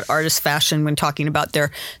talk about artist fashion when talking about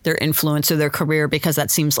their influence or their career because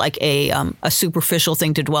that seems like a superficial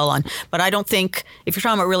thing to dwell on. But I don't think, if you're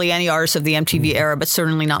talking about really any artist of the MTV era, but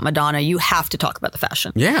certainly not Madonna, you have to talk about the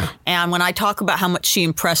fashion. Yeah. And when I talk about how much she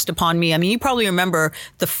impressed upon me, I mean, you probably remember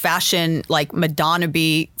the fashion, like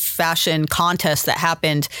Madonna-be fashion contest that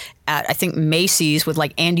happened at, I think, Macy's with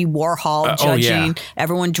like Andy Warhol judging.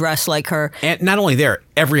 Everyone dressed like her. And not only there,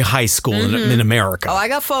 every high school in America. Oh, I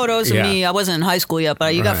got photos of me. I wasn't in high school yet,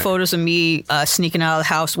 but you got photos of me sneaking out of the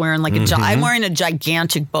house wearing like I'm wearing a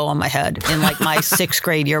gigantic bow on my head in like my 6th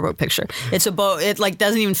grade yearbook picture. It's a bow. It like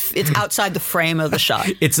doesn't even. It's outside the frame of the shot.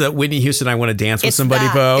 It's a Whitney Houston, I want to dance with somebody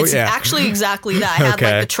bow. It's actually exactly that. I had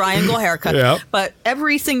like the triangle haircut. Yep. But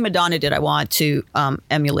everything Madonna did, I want to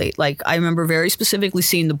emulate. Like I remember very specifically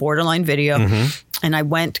seeing the Borderline video. And I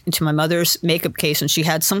went into my mother's makeup case and she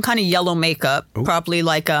had some kind of yellow makeup, probably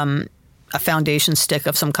like a foundation stick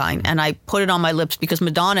of some kind. And I put it on my lips because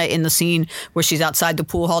Madonna in the scene where she's outside the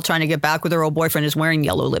pool hall trying to get back with her old boyfriend is wearing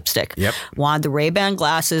yellow lipstick. Yep. Wanted the Ray-Ban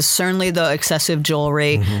glasses, certainly the excessive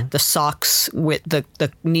jewelry, the socks with the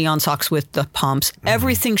neon socks with the pumps.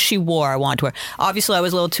 Everything she wore, I wanted to wear. Obviously, I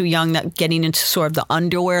was a little too young. That getting into sort of the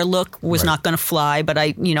underwear look was not going to fly, but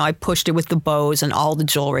I pushed it with the bows and all the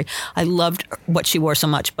jewelry. I loved what she wore so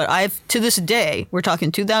much. But to this day, we're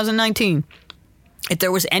talking 2019, if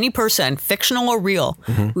there was any person, fictional or real,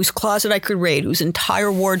 whose closet I could raid, whose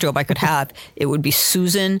entire wardrobe I could have, it would be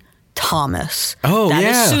Susan Thomas. Oh, that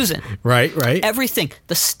is Susan. Right. Everything.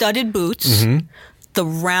 The studded boots, the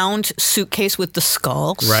round suitcase with the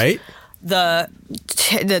skulls. Right. The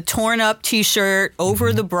torn up T-shirt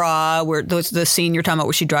over the bra, where the scene you're talking about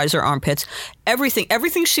where she dries her armpits.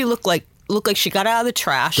 Everything she looked like she got out of the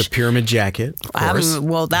trash. The pyramid jacket, of course.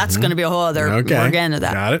 Well, that's going to be a whole other. We're getting to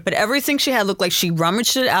that. Got it. But everything she had looked like she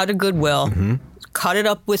rummaged it out of Goodwill, cut it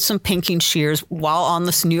up with some pinking shears while on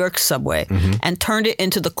this New York subway, and turned it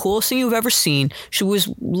into the coolest thing you've ever seen. She was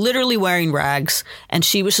literally wearing rags, and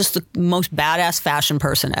she was just the most badass fashion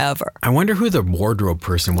person ever. I wonder who the wardrobe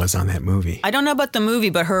person was on that movie. I don't know about the movie,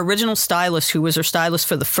 but her original stylist, who was her stylist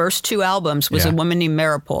for the first 2 albums, was a woman named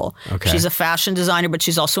Maripol. Okay. She's a fashion designer, but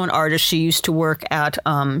she's also an artist. She used to work at,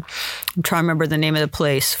 I'm trying to remember the name of the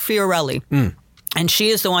place, Fiorelli. And she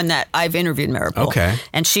is the one that I've interviewed, Maripol. Okay.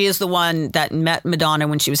 And she is the one that met Madonna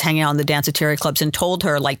when she was hanging out in the danceteria clubs and told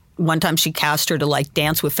her, like, one time she cast her to, like,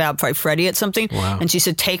 dance with Fab Five Freddy at something. Wow. And she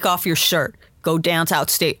said, take off your shirt. Go dance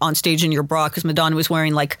on stage in your bra, because Madonna was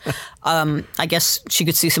wearing like, I guess she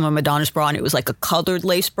could see some of Madonna's bra, and it was like a colored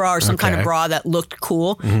lace bra or some kind of bra that looked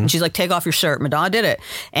cool. And she's like, take off your shirt. Madonna did it.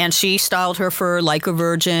 And she styled her for Like a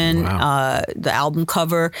Virgin, the album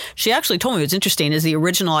cover. She actually told me, what's interesting is the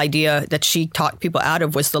original idea that she talked people out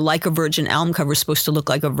of was the Like a Virgin album cover was supposed to look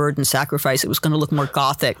like a virgin sacrifice. It was going to look more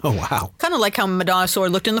gothic. Oh, wow. Kind of like how Madonna sort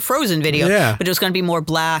of looked in the Frozen video. Yeah. But it was going to be more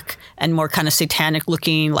black and more kind of satanic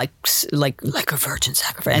looking, like a virgin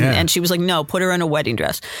sacrifice. And she was like, no, put her in a wedding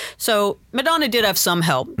dress. So Madonna did have some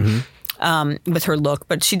help with her look,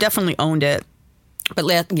 but she definitely owned it. But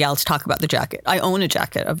let's talk about the jacket. I own a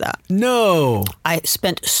jacket of that. No. I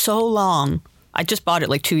spent so long. I just bought it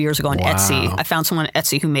like 2 years ago on Etsy. I found someone on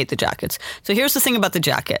Etsy who made the jackets. So here's the thing about the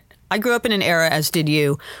jacket. I grew up in an era, as did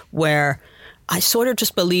you, where I sort of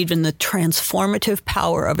just believed in the transformative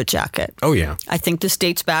power of a jacket. Oh, yeah. I think this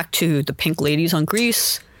dates back to the Pink Ladies on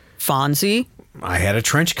Grease, Fonzie. I had a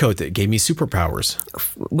trench coat that gave me superpowers.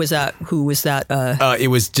 Who was that? It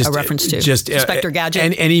was just a reference to Inspector Gadget.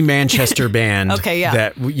 And any Manchester band. Okay,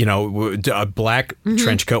 yeah. That a black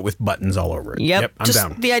trench coat with buttons all over it. Yep, I'm just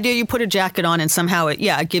down. The idea you put a jacket on and somehow it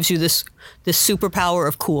gives you this superpower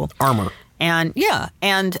of cool armor. And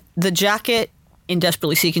the jacket in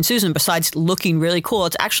Desperately Seeking Susan, besides looking really cool,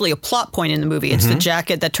 it's actually a plot point in the movie. It's the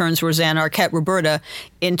jacket that turns Rosanna Arquette, Roberta,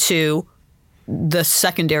 into the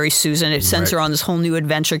secondary Susan. It sends her on this whole new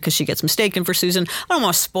adventure because she gets mistaken for Susan. I don't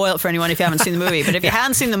want to spoil it for anyone if you haven't seen the movie, but if you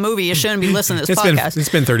hadn't seen the movie, you shouldn't be listening to this podcast. It's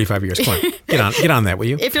been 35 years. Come on, get on that, will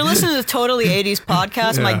you? If you're listening to the Totally 80s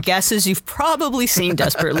podcast, my guess is you've probably seen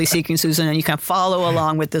Desperately Seeking Susan and you can follow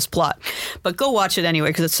along with this plot. But go watch it anyway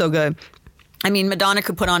because it's so good. I mean, Madonna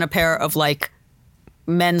could put on a pair of like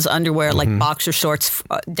men's underwear, like boxer shorts,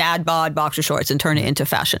 dad bod boxer shorts, and turn it into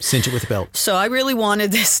fashion. Cinch it with a belt. So I really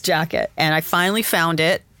wanted this jacket, and I finally found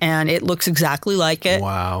it, and it looks exactly like it.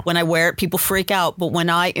 Wow. When I wear it, people freak out, but when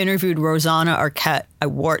I interviewed Rosanna Arquette, I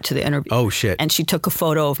wore it to the interview. Oh, shit. And she took a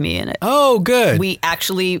photo of me in it. Oh, good. We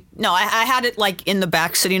actually, I had it like in the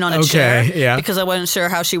back sitting on a chair because I wasn't sure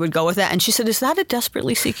how she would go with that. And she said, is that a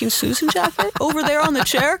Desperately Seeking Susan jacket over there on the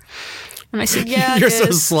chair? And I said, yeah, You're so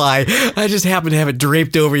sly. I just happen to have it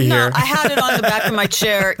draped over here. No, I had it on the back of my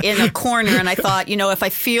chair in a corner, and I thought, if I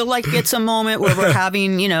feel like it's a moment where we're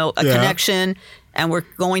having, a connection and we're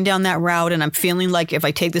going down that route, and I'm feeling like if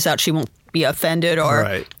I take this out, she won't be offended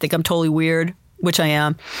or think I'm totally weird, which I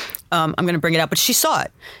am, I'm going to bring it out. But she saw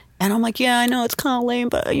it. And I'm like, yeah, I know it's kind of lame,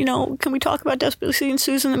 but, can we talk about Desperately Seeking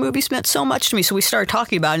Susan? The movie meant so much to me. So we started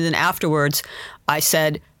talking about it. And then afterwards, I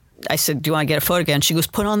said, I said, do you want to get a photo again? She goes,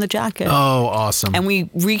 put on the jacket. Oh, awesome. And we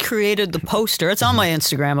recreated the poster. It's on my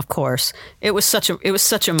Instagram, of course. It was such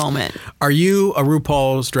a moment. Are you a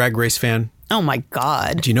RuPaul's Drag Race fan? Oh my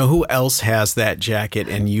God. Do you know who else has that jacket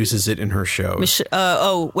and uses it in her shows?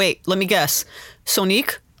 Wait, let me guess.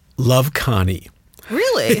 Sonique? Love Connie.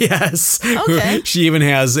 Really? Yes. Okay. She even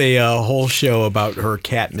has a whole show about her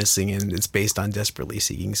cat missing, and it's based on Desperately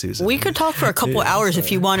Seeking Susan. We could talk for a couple hours if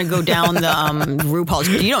you want to go down the RuPaul's.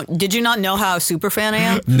 Did you not know how super fan I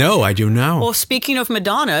am? No, I do now. Well, speaking of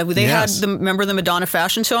Madonna, they Yes. had remember the Madonna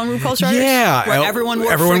fashion show on RuPaul's Drag Race? Yeah. Where everyone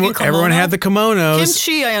wore friggin' kimono? Everyone had the kimonos.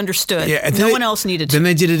 Kimchi, I understood. Yeah, and no then one else needed to. Then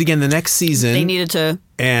they did it again the next season. They needed to.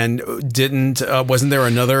 And wasn't there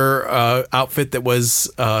another outfit that was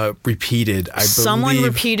repeated? I believe Someone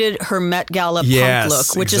repeated her Met Gala Yes, punk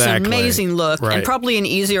look, which exactly. is an amazing look Right. and probably an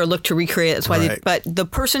easier look to recreate. That's why. Right. But the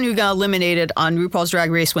person who got eliminated on RuPaul's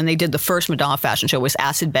Drag Race when they did the first Madonna fashion show was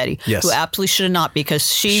Acid Betty, Yes. who absolutely should have not because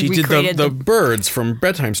she did recreated the birds from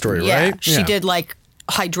Bedtime Story, yeah, right? she did like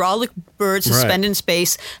hydraulic birds suspended in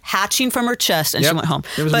space, hatching from her chest, and she Yep. went home.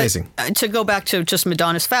 It was amazing. To go back to just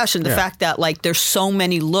Madonna's fashion, the fact that like there's so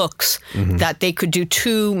many looks that they could do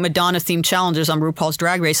 2 Madonna-themed challenges on RuPaul's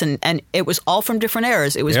Drag Race, and it was all from different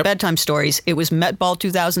eras. It was Yep. Bedtime Stories. It was Met Ball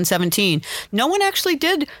 2017. No one actually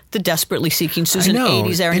did the Desperately Seeking Susan know.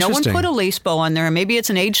 80s era. No one Interesting. put a lace bow on there. Maybe it's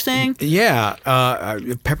an age thing. Yeah,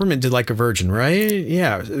 Peppermint did Like a Virgin, right?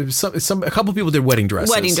 Yeah, a couple people did wedding dresses.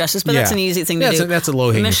 Wedding dresses, but that's an easy thing to Yeah, do. that's a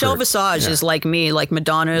low-hanging Michelle fruit. Visage is like me, like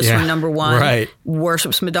Madonna is Yeah, her number one, right.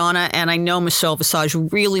 worships Madonna, and I know Michelle Visage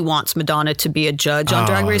really wants Madonna to be a judge on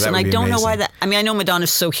Drag Race, that and would I be don't know why amazing. that. I mean, I know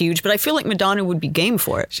Madonna's so huge, but I feel like Madonna would be game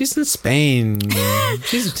for it. She's in Spain.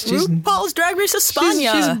 she's RuPaul's Drag Race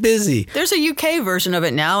España. she's busy. There's a UK version of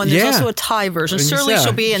it now, and there's Yeah. also a Thai version. Surely Yeah,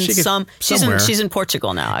 she'll be in she could- some. somewhere. She's in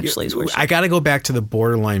Portugal now. Actually, is where she. I got to go back to the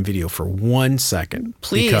Borderline video for 1 second.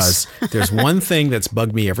 Please. Because there's one thing that's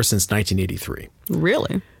bugged me ever since 1983.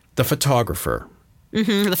 Really. The photographer.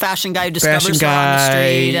 The fashion guy who discovers Fashion her on the guy,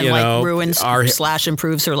 street and you like know, ruins /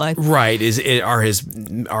 improves her life. Right. Are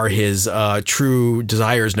his true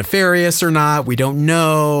desires nefarious or not? We don't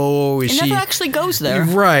know. Is It she never actually goes there.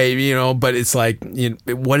 Right, but it's like,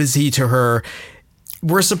 what is he to her?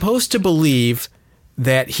 We're supposed to believe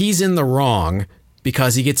that he's in the wrong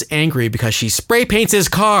because he gets angry because she spray paints his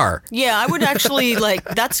car. Yeah, I would actually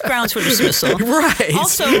that's grounds for dismissal. Right.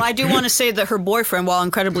 Also, I do want to say that her boyfriend, while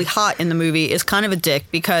incredibly hot in the movie, is kind of a dick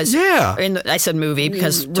because I said movie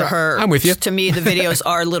because to her, I'm with you. To me, the videos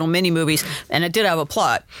are little mini movies, and it did have a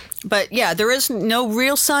plot. But yeah, there is no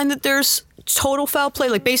real sign that there's total foul play.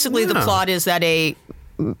 Like basically, the plot is that a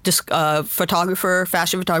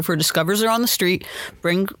fashion photographer discovers her on the street,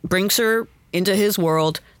 brings her into his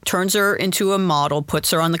world, turns her into a model, puts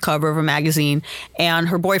her on the cover of a magazine, and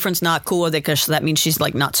her boyfriend's not cool with it because that means she's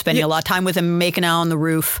like not spending a lot of time with him, making out on the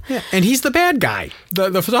roof. Yeah. And he's the bad guy,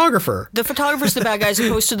 the photographer. The photographer's the bad guy as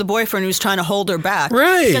opposed to the boyfriend who's trying to hold her back.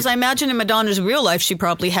 Right. Because I imagine in Madonna's real life, she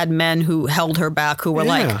probably had men who held her back who were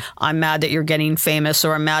like, I'm mad that you're getting famous,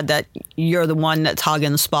 or I'm mad that you're the one that's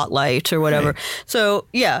hogging the spotlight or whatever. Right. So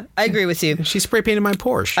yeah, I agree with you. She spray painted my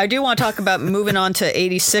Porsche. I do want to talk about moving on to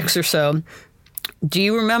 86 or so. Do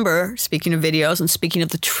you remember, speaking of videos and speaking of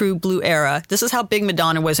the true blue era, this is how big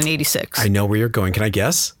Madonna was in 86. I know where you're going. Can I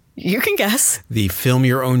guess? You can guess. The Film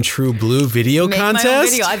Your Own True Blue video Make contest? my own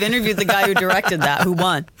video. I've interviewed the guy who directed that, who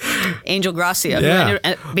won. Angel Gracia,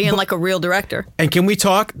 being like a real director. And can we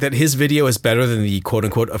talk that his video is better than the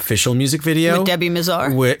quote-unquote official music video? With Debbie Mazar?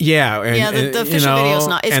 And, the official video is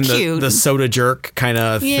not. It's and cute. The soda jerk kind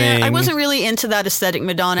of Yeah, thing. I wasn't really into that aesthetic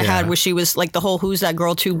Madonna had, where she was like the whole "Who's That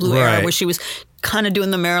Girl" Too Blue era, Right. where she was kind of doing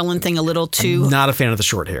the Marilyn thing a little too. Not a fan of the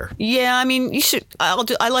short hair. Yeah, I mean, you should. I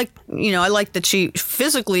like that she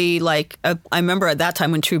physically like. I remember at that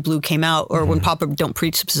time when True Blue came out, or when Papa Don't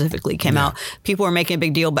Preach specifically came out, people were making a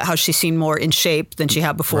big deal about how she seemed more in shape than she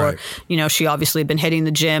had before. Right. She obviously had been hitting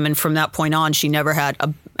the gym, and from that point on, she never had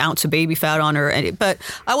an ounce of baby fat on her. But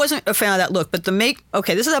I wasn't a fan of that look. But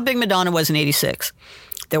this is how big Madonna was in '86.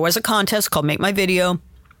 There was a contest called Make My Video,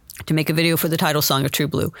 to make a video for the title song of True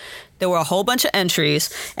Blue. There were a whole bunch of entries,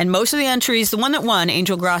 and most of the entries, the one that won,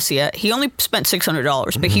 Angel Gracia, he only spent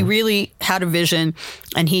 $600, but he really had a vision,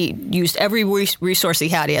 and he used every resource he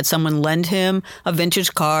had. He had someone lend him a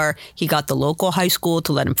vintage car. He got the local high school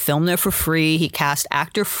to let him film there for free. He cast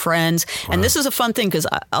actor friends. Wow. And this is a fun thing, because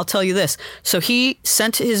I'll tell you this. So he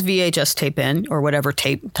sent his VHS tape in, or whatever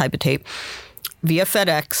type of tape, via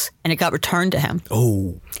FedEx, and it got returned to him.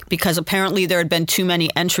 Oh. Because apparently there had been too many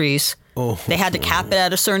entries. Oh. They had to cap it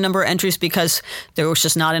at a certain number of entries because there was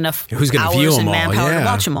just not enough Who's gonna hours view and them all? manpower to Yeah.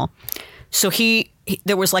 watch them all. So he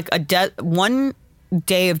there was like one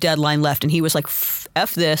day of deadline left, and he was like,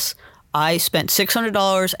 F this. I spent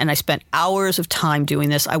 $600 and I spent hours of time doing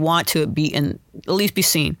this. I want to at least be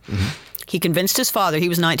seen. Mm-hmm. He convinced his father, he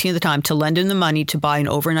was 19 at the time, to lend him the money to buy an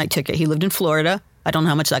overnight ticket. He lived in Florida. I don't know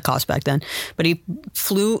how much that cost back then, but he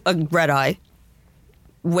flew a red eye,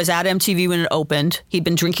 was at MTV when it opened. He'd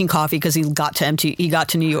been drinking coffee because he got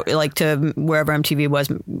to New York, like to wherever MTV was,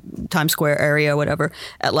 Times Square area, whatever,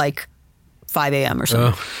 at like 5 a.m. or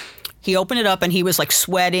something. Oh. He opened it up and he was like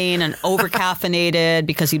sweating and over caffeinated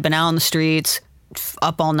because he'd been out on the streets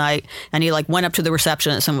up all night. And he like went up to the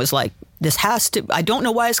receptionist and was like, I don't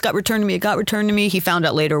know why this got returned to me. It got returned to me. He found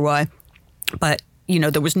out later why. But,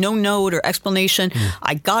 there was no note or explanation.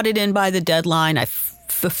 I got it in by the deadline. I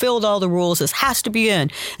fulfilled all the rules. This has to be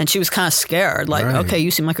in. And she was kind of scared. Like, okay, you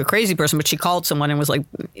seem like a crazy person. But she called someone and was like,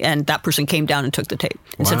 and that person came down and took the tape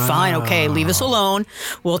and said, fine, okay, leave us alone.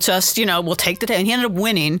 We'll just, we'll take the tape. And he ended up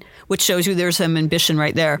winning, which shows you there's some ambition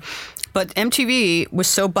right there. But MTV was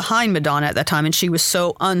so behind Madonna at that time, and she was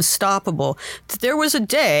so unstoppable that there was a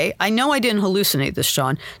day, I know I didn't hallucinate this,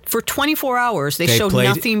 John, for 24 hours they showed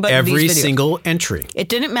nothing but every these videos. Single entry. It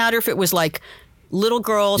didn't matter if it was like little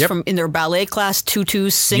girls from in their ballet class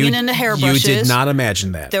tutus singing into hairbrushes. You did not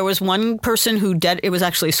imagine that. There was one person who it was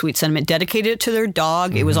actually a sweet sentiment, dedicated it to their dog.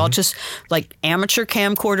 Mm-hmm. It was all just like amateur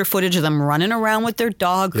camcorder footage of them running around with their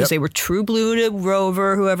dog because they were True Blue to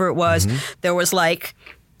Rover, whoever it was. Mm-hmm. There was like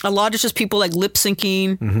a lot of just people like lip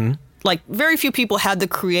syncing. Mm-hmm. Like very few people had the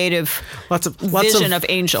creative vision of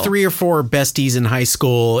Angel. 3 or 4 besties in high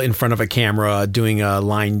school in front of a camera doing a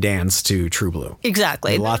line dance to True Blue.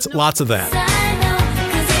 Exactly. Lots of that.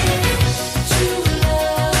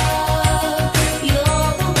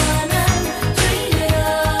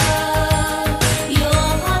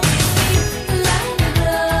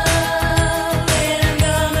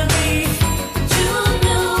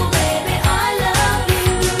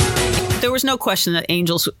 There was no question that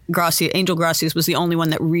Angel Gracias was the only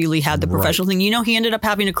one that really had the professional thing. He ended up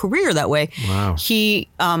having a career that way. Wow. He,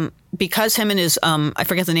 because him and his, I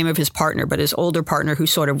forget the name of his partner, but his older partner who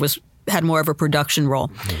sort of had more of a production role,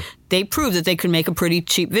 they proved that they could make a pretty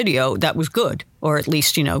cheap video that was good, or at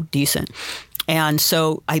least, decent. And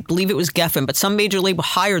so I believe it was Geffen, but some major label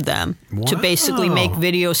hired them to basically make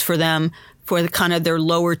videos for them for the kind of their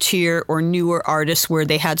lower tier or newer artists where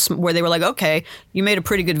they were like, okay, you made a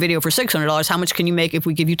pretty good video for $600. How much can you make if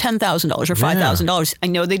we give you $10,000 or $5,000? I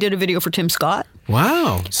know they did a video for Tim Scott.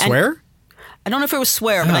 Wow. Swear? I don't know if it was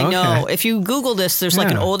Swear, but I know. If you Google this, there's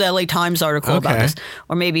like an old LA Times article about this,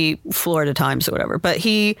 or maybe Florida Times or whatever. But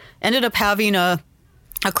he ended up having a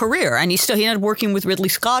career, and he ended up working with Ridley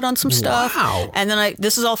Scott on some stuff. Wow. And then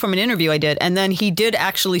this is all from an interview I did. And then he did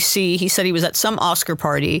actually he said he was at some Oscar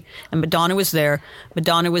party and Madonna was there.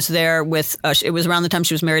 Madonna was there with, it was around the time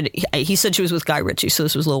she was married. He said she was with Guy Ritchie, so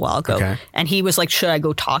this was a little while ago. Okay. And he was like, should I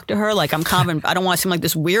go talk to her? Like, I don't want to seem like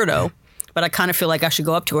this weirdo, but I kind of feel like I should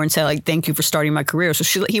go up to her and say, like, thank you for starting my career.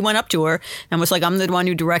 So he went up to her and was like, I'm the one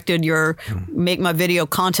who directed your Make My Video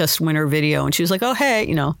contest winner video. And she was like, oh, hey,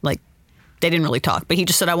 like, they didn't really talk, but he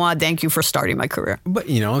just said, I want to thank you for starting my career. But,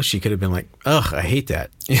 she could have been like, ugh, I hate that.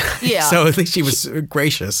 Yeah. So at least she was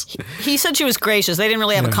gracious. He said she was gracious. They didn't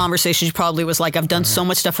really have a conversation. She probably was like, I've done so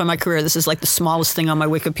much stuff in my career. This is like the smallest thing on my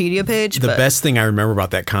Wikipedia page. The best thing I remember about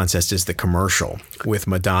that contest is the commercial with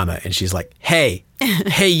Madonna. And she's like, hey,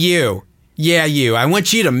 you. Yeah, you. I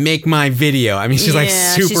want you to make my video. I mean, she's like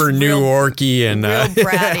super New Yorkie and real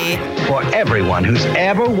bratty. For everyone who's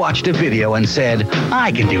ever watched a video and said,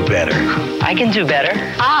 I can do better. I can do better.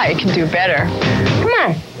 I can do better. Come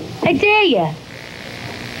on. I dare you.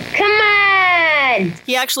 Come on.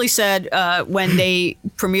 He actually said when they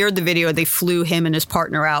premiered the video, they flew him and his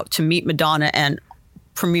partner out to meet Madonna and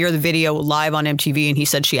premiere the video live on MTV, and he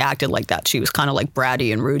said she acted like that. She was kind of like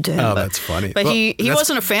bratty and rude to him. Oh, that's funny. But he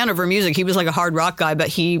wasn't a fan of her music. He was like a hard rock guy, but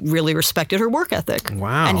he really respected her work ethic.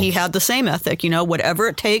 Wow. And he had the same ethic, whatever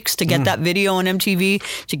it takes to get that video on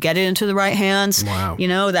MTV, to get it into the right hands. Wow.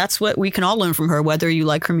 That's what we can all learn from her, whether you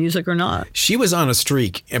like her music or not. She was on a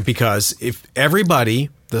streak because if Everybody,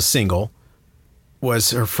 the single,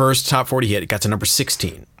 was her first top 40 hit, it got to number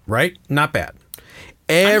 16, right? Not bad.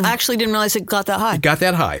 I actually didn't realize it got that high. It got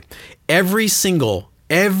that high. Every single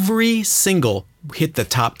hit the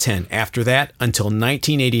top 10 after that until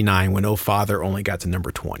 1989 when Oh Father only got to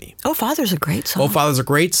number 20. Oh Father's a great song. Oh Father's a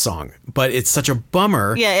great song, but it's such a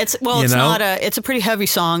bummer. Yeah, it's a pretty heavy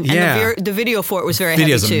song. Yeah. And the video for it was very heavy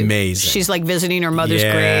too. Video's amazing. She's like visiting her mother's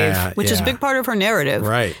grave, which is a big part of her narrative.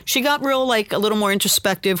 Right. She got real like a little more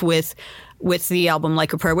introspective with the album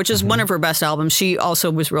Like a Prayer, which is one of her best albums. She also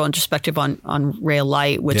was real introspective on Ray of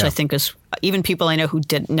Light, which I think is even people I know who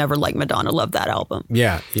never liked Madonna love that album.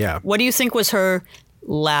 Yeah. What do you think was her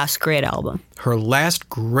last great album? Her last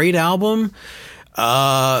great album?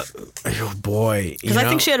 Oh boy. Because I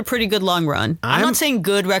think she had a pretty good long run. I'm not saying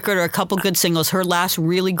good record or a couple good singles. Her last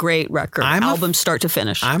really great record, album start to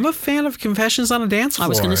finish. I'm a fan of Confessions on a Dance Floor. I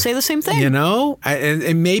was going to say the same thing. You know,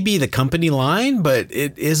 it may be the company line, but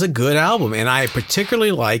it is a good album. And I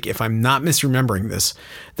particularly like, if I'm not misremembering this,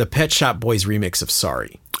 the Pet Shop Boys remix of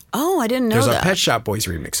Sorry. Oh, I didn't know that. There's a Pet Shop Boys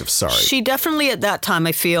remix of Sorry. She definitely, at that time,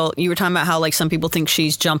 I feel, you were talking about how like some people think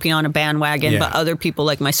she's jumping on a bandwagon, but other people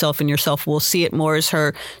like myself and yourself will see it more as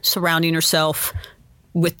her surrounding herself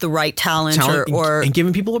with the right talent or and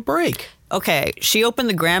giving people a break. Okay, she opened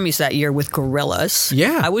the Grammys that year with Gorillaz.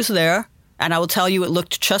 Yeah. I was there. And I will tell you, it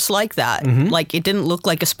looked just like that. Like, it didn't look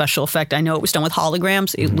like a special effect. I know it was done with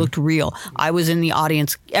holograms. It looked real. I was in the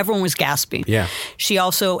audience. Everyone was gasping. Yeah. She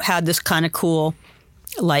also had this kind of cool,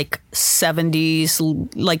 like, 70s,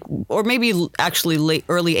 like, or maybe actually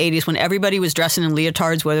early 80s, when everybody was dressing in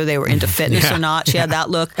leotards, whether they were into fitness or not. She had that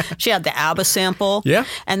look. She had the ABBA sample. Yeah.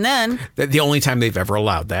 And then... The only time they've ever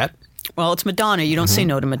allowed that. Well, it's Madonna. You don't say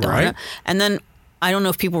no to Madonna. Right. And then... I don't know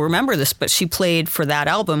if people remember this, but she played for that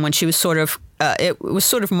album when she was sort of, it was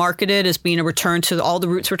sort of marketed as being a return to all the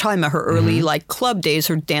roots we're talking about, her early like club days,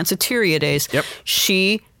 her danceteria days. Yep.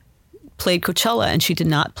 She played Coachella and she did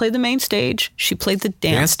not play the main stage. She played the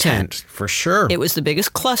dance tent. For sure. It was the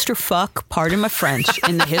biggest clusterfuck, pardon my French,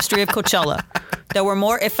 in the history of Coachella.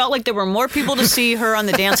 It felt like there were more people to see her on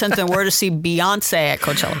the dance tent than were to see Beyonce at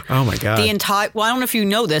Coachella. Oh my God. I don't know if you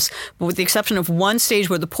know this, but with the exception of one stage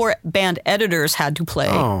where the poor band editors had to play,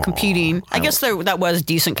 competing. I guess that was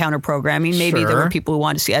decent counter programming. Maybe there were people who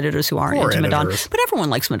wanted to see editors who aren't into Madonna. But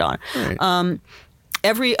everyone likes Madonna. Right.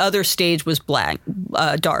 Every other stage was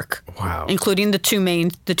dark. Wow. Including the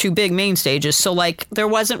two big main stages. So like there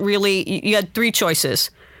wasn't really, you had three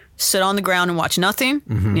choices. Sit on the ground and watch nothing.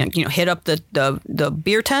 You know, hit up the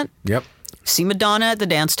beer tent. Yep. See Madonna at the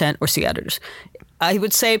dance tent or see editors. I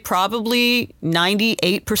would say probably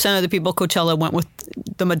 98% of the people at Coachella went with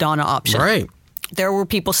the Madonna option. Right. There were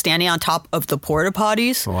people standing on top of the porta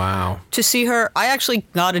potties. Wow. To see her. I actually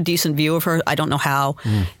got a decent view of her. I don't know how.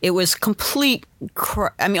 It was complete.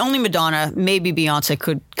 Only Madonna, maybe Beyonce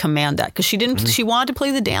could command that because she didn't. She wanted to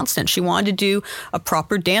play the dance tent. She wanted to do a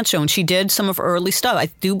proper dance show, and she did some of her early stuff. I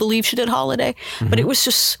do believe she did Holiday, but it was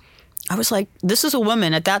just. I was like, this is a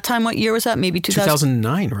woman. At that time, what year was that? Maybe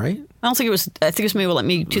 2009, right? I don't think it was. I think it was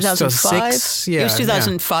maybe 2005. Yeah, it was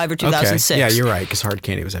 2005 or 2006. Okay. Yeah, you're right, because Hard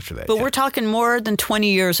Candy was after that. But we're talking more than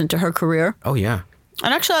 20 years into her career. Oh, yeah.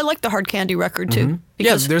 And actually, I like the Hard Candy record, too.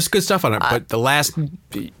 Because, there's good stuff on it. But the last,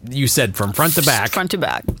 you said from front to back. Front to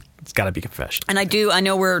back. It's got to be Confession. And I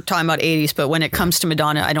know we're talking about 80s, but when it comes to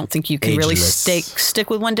Madonna, I don't think you can really stick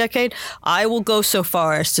with one decade. I will go so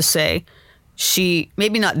far as to say she,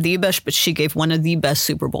 maybe not the best, but she gave one of the best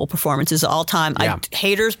Super Bowl performances of all time. Yeah.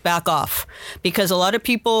 Haters, back off. Because a lot of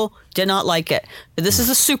people did not like it. But this is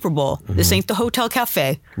a Super Bowl. This ain't the Hotel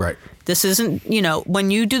Cafe. Right. This isn't,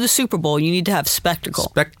 when you do the Super Bowl, you need to have spectacle.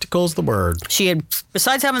 Spectacle's the word. She had,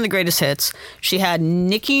 besides having the greatest hits, she had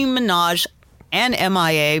Nicki Minaj and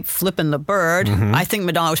MIA flipping the bird. I think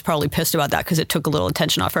Madonna was probably pissed about that because it took a little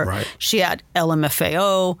attention off her. Right. She had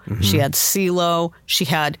LMFAO. She had CeeLo. She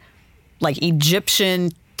had like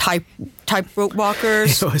Egyptian type rope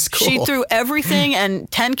walkers. It was cool. She threw everything and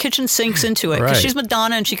 10 kitchen sinks into it because she's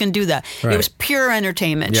Madonna and she can do that. Right. It was pure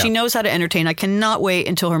entertainment. Yeah. She knows how to entertain. I cannot wait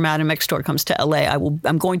until her Madame X tour comes to LA.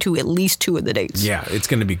 I'm going to at least 2 of the dates. Yeah, it's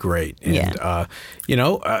going to be great. And,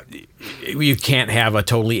 you can't have a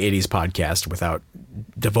totally 80s podcast without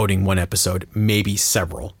devoting one episode, maybe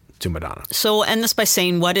several, to Madonna. So we'll end this by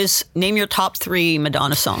saying, name your top 3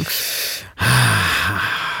 Madonna songs.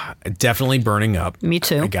 Definitely Burning Up. Me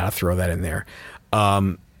too. I got to throw that in there.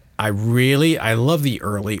 I love the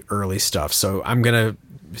early stuff. So I'm going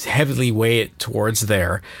to heavily weigh it towards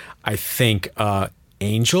there. I think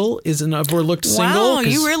Angel is an overlooked single. Wow,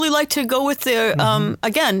 you really like to go with the,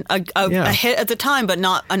 again, a hit at the time, but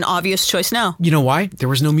not an obvious choice now. You know why? There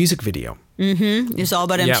was no music video. It's all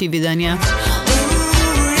about MTV then, yeah.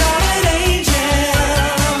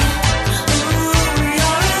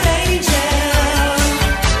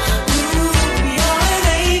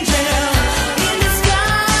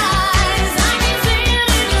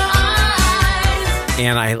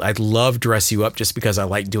 And I love Dress You Up just because I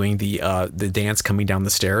like doing the dance coming down the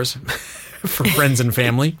stairs for friends and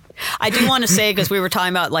family. I do want to say, because we were talking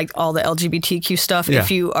about like all the LGBTQ stuff, if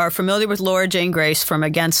you are familiar with Laura Jane Grace from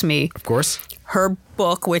Against Me. Of course. Her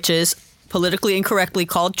book, which is politically incorrectly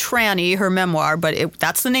called Tranny, her memoir, but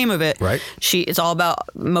that's the name of it. Right. It's all about,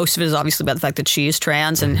 most of it is obviously about the fact that she is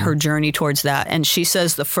trans and her journey towards that. And she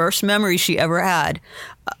says the first memory she ever had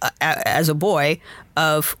as a boy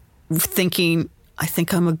of thinking, I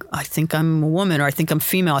think I'm a woman, or I think I'm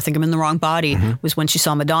female, I think I'm in the wrong body, was when she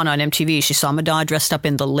saw Madonna on MTV. She saw Madonna dressed up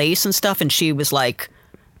in the lace and stuff, and she was like,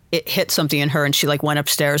 it hit something in her, and she like went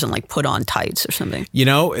upstairs and like put on tights or something. You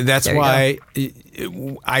know, that's why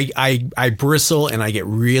I bristle and I get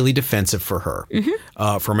really defensive for her,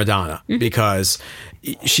 for Madonna, because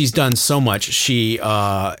she's done so much. She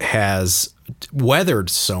has weathered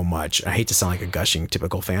so much. I hate to sound like a gushing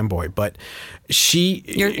typical fanboy, but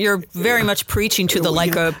you're very much preaching to the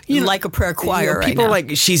like a prayer choir right people now.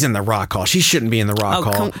 Like, she's in the Rock Hall. She shouldn't be in the Rock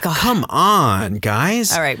Hall. Come on,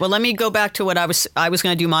 guys. All right. Well, let me go back to what I was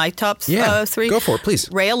going to do my top three. Go for it, please.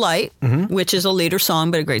 Ray of Light, which is a later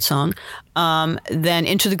song, but a great song. Then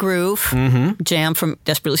Into the Groove, Jam from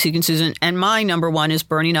Desperately Seeking Susan. And my number one is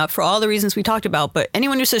Burning Up for all the reasons we talked about. But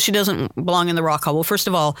anyone who says she doesn't belong in the Rock Hall, well, first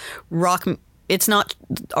of all, it's not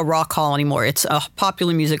a rock hall anymore. It's a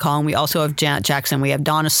popular music hall. And we also have Janet Jackson. We have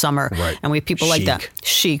Donna Summer. Right. And we have people like that.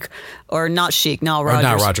 Chic. Or not Chic, Nile Rodgers.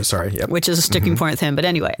 Nile Rodgers, sorry. Yep. Which is a sticking point with him. But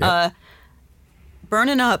anyway,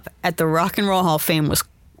 Burning Up at the Rock and Roll Hall of Fame was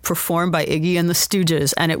performed by Iggy and the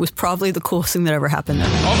Stooges. And it was probably the coolest thing that ever happened there.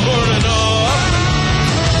 I'm burning up.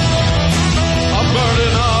 I'm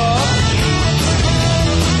burning up.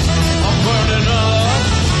 I'm burning up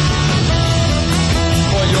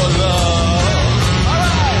for your love.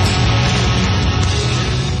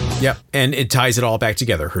 Yep, and it ties it all back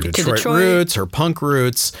together. Her Detroit roots, her punk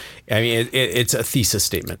roots. I mean, it's a thesis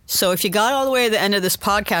statement. So if you got all the way to the end of this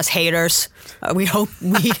podcast, haters, we hope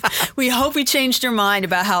we changed your mind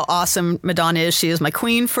about how awesome Madonna is. She is my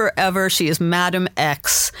queen forever. She is Madam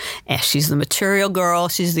X. And she's the material girl.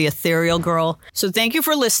 She's the ethereal girl. So thank you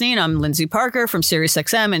for listening. I'm Lindsay Parker from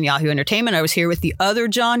SiriusXM and Yahoo Entertainment. I was here with the other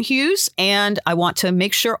John Hughes, and I want to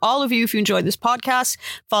make sure all of you, if you enjoyed this podcast,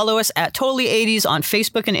 follow us at Totally 80s on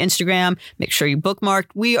Facebook and Instagram. Make sure you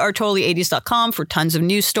bookmark wearetotally80s.com for tons of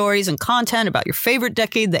news stories and content about your favorite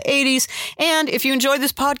decade, the 80s. And if you enjoyed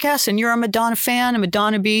this podcast and you're a Madonna fan, a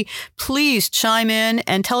Madonna bee, please chime in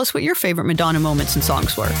and tell us what your favorite Madonna moments and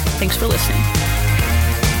songs were. Thanks for listening.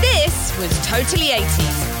 This was Totally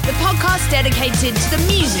 80s, the podcast dedicated to the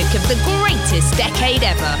music of the greatest decade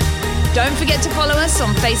ever. Don't forget to follow us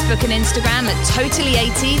on Facebook and Instagram at Totally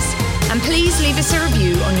 80s, and please leave us a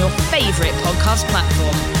review on your favorite podcast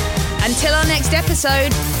platform. Until our next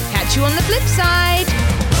episode, catch you on the flip side.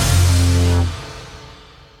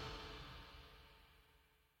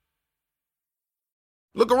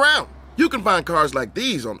 Look around. You can find cars like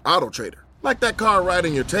these on AutoTrader, like that car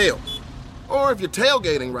riding your tail. Or if you're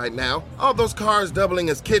tailgating right now, all those cars doubling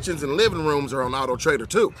as kitchens and living rooms are on AutoTrader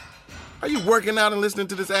too. Are you working out and listening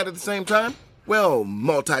to this ad at the same time? Well,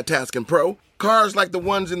 multitasking pro, cars like the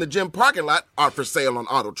ones in the gym parking lot are for sale on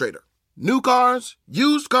AutoTrader. New cars,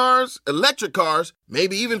 used cars, electric cars,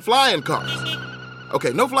 maybe even flying cars.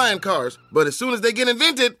 Okay, no flying cars, but as soon as they get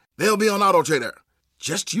invented, they'll be on AutoTrader.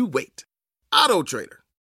 Just you wait. AutoTrader.